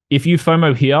here. If you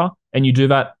FOMO here and you do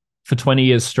that for 20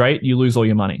 years straight, you lose all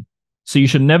your money. So you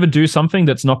should never do something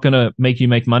that's not going to make you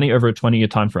make money over a 20-year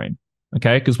time frame.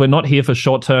 Okay? Because we're not here for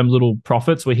short-term little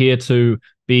profits. We're here to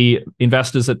be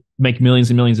investors that make millions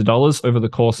and millions of dollars over the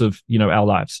course of, our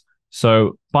lives.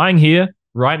 So buying here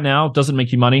right now doesn't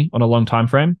make you money on a long time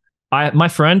frame. My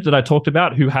friend that I talked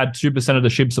about who had 2% of the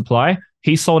SHIB supply,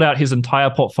 he sold out his entire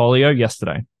portfolio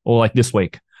yesterday or like this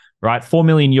week, right? $4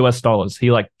 million US.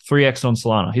 He like 3x on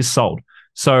Solana. He's sold.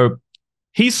 So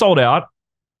he's sold out.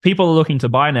 People are looking to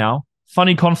buy now.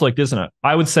 Funny conflict, isn't it?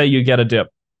 I would say you get a dip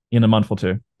in a month or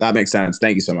two. That makes sense.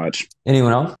 Thank you so much.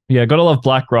 Anyone else? Yeah, gotta love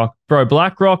BlackRock. Bro,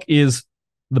 BlackRock is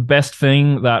the best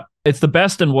thing it's the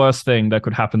best and worst thing that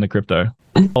could happen to crypto.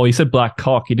 Oh, he said black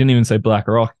cock. He didn't even say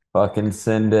BlackRock. Fucking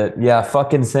send it. Yeah,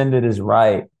 fucking send it is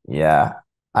right. Yeah.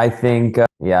 I think,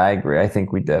 I agree. I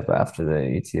think we dip after the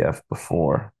ETF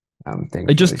before.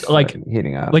 It just like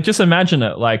heating up. Like just imagine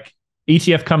it. Like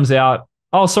ETF comes out.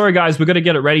 Oh, sorry guys, we're gonna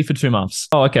get it ready for 2 months.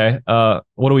 Oh, okay.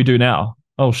 What do we do now?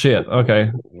 Oh shit.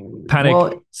 Okay.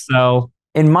 Panic. Sell.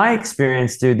 In my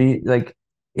experience, dude,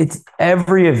 it's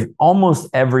almost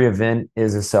every event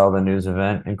is a sell the news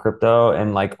event in crypto.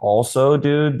 And like also,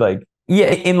 dude, like,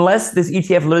 yeah, unless this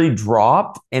ETF literally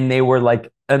dropped and they were like,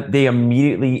 they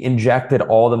immediately injected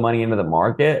all the money into the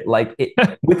market. Like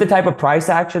with the type of price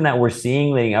action that we're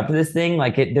seeing leading up to this thing, I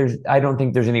don't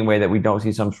think there's any way that we don't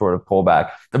see some sort of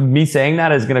pullback. Me saying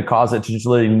that is going to cause it to just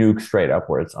literally nuke straight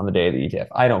upwards on the day of the ETF.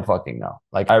 I don't fucking know.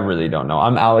 Like, I really don't know.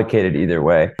 I'm allocated either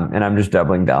way and I'm just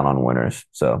doubling down on winners.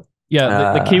 So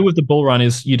yeah, the key with the bull run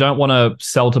is you don't want to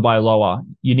sell to buy lower.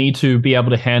 You need to be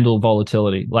able to handle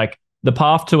volatility. Like the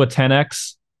path to a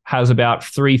 10x has about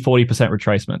 40%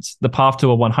 retracements. The path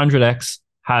to a 100x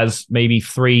has maybe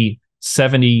 70%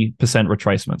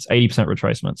 retracements, 80%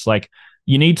 retracements. Like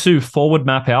you need to forward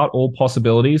map out all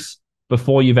possibilities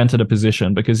before you've entered a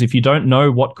position, because if you don't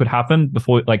know what could happen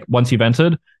before, like once you've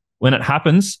entered, when it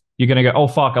happens, you're going to go, oh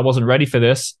fuck, I wasn't ready for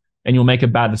this. And you'll make a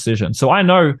bad decision. So I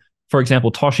know, for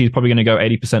example, Toshi is probably going to go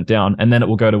 80% down and then it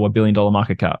will go to $1 billion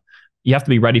market cap. You have to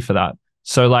be ready for that.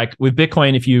 So like with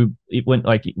Bitcoin,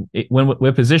 when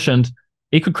we're positioned,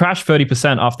 it could crash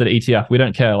 30% after the ETF. We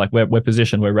don't care. Like we're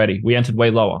positioned, we're ready. We entered way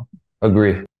lower.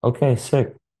 Agree. Okay,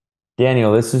 sick.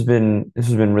 Daniel, this has been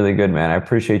really good, man. I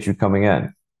appreciate you coming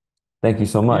in. Thank you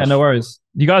so much. Yeah, no worries.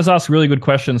 You guys ask really good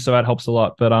questions, so that helps a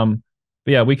lot. But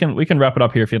yeah, we can wrap it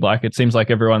up here if you'd like. It seems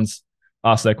like everyone's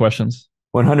asked their questions.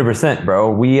 100%,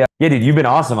 bro. Yeah, dude, you've been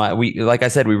awesome. Like I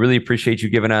said, we really appreciate you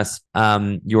giving us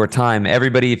your time.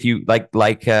 Everybody, if you like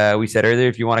we said earlier,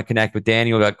 if you want to connect with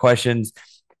Daniel, got questions,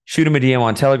 shoot him a DM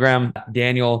on Telegram.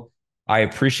 Daniel, I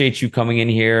appreciate you coming in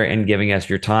here and giving us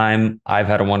your time. I've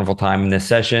had a wonderful time in this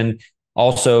session.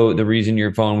 Also, the reason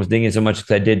your phone was dinging so much is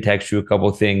because I did text you a couple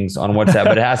of things on WhatsApp,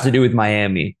 but it has to do with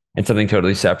Miami and something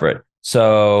totally separate.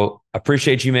 So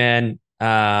appreciate you, man.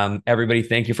 Everybody,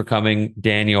 thank you for coming.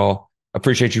 Daniel,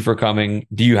 appreciate you for coming.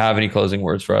 Do you have any closing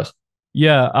words for us?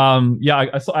 Yeah.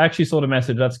 I actually saw the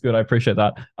message. That's good. I appreciate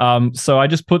that. So I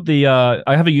just put I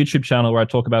have a YouTube channel where I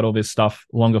talk about all this stuff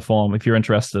longer form. If you're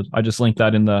interested, I just linked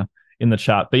that in the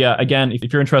chat. But yeah, again,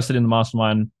 if you're interested in the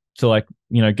mastermind to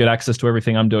get access to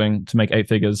everything I'm doing to make 8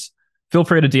 figures, feel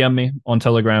free to DM me on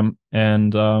Telegram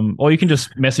and, or you can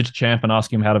just message Champ and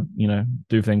ask him how to,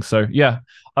 do things. So yeah,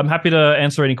 I'm happy to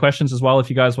answer any questions as well if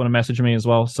you guys want to message me as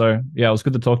well. So yeah, it was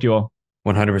good to talk to you all.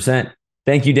 100%.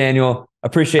 Thank you, Daniel.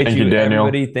 Appreciate you, Daniel.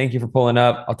 Everybody. Thank you for pulling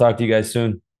up. I'll talk to you guys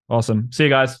soon. Awesome. See you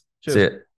guys. Cheers. See ya.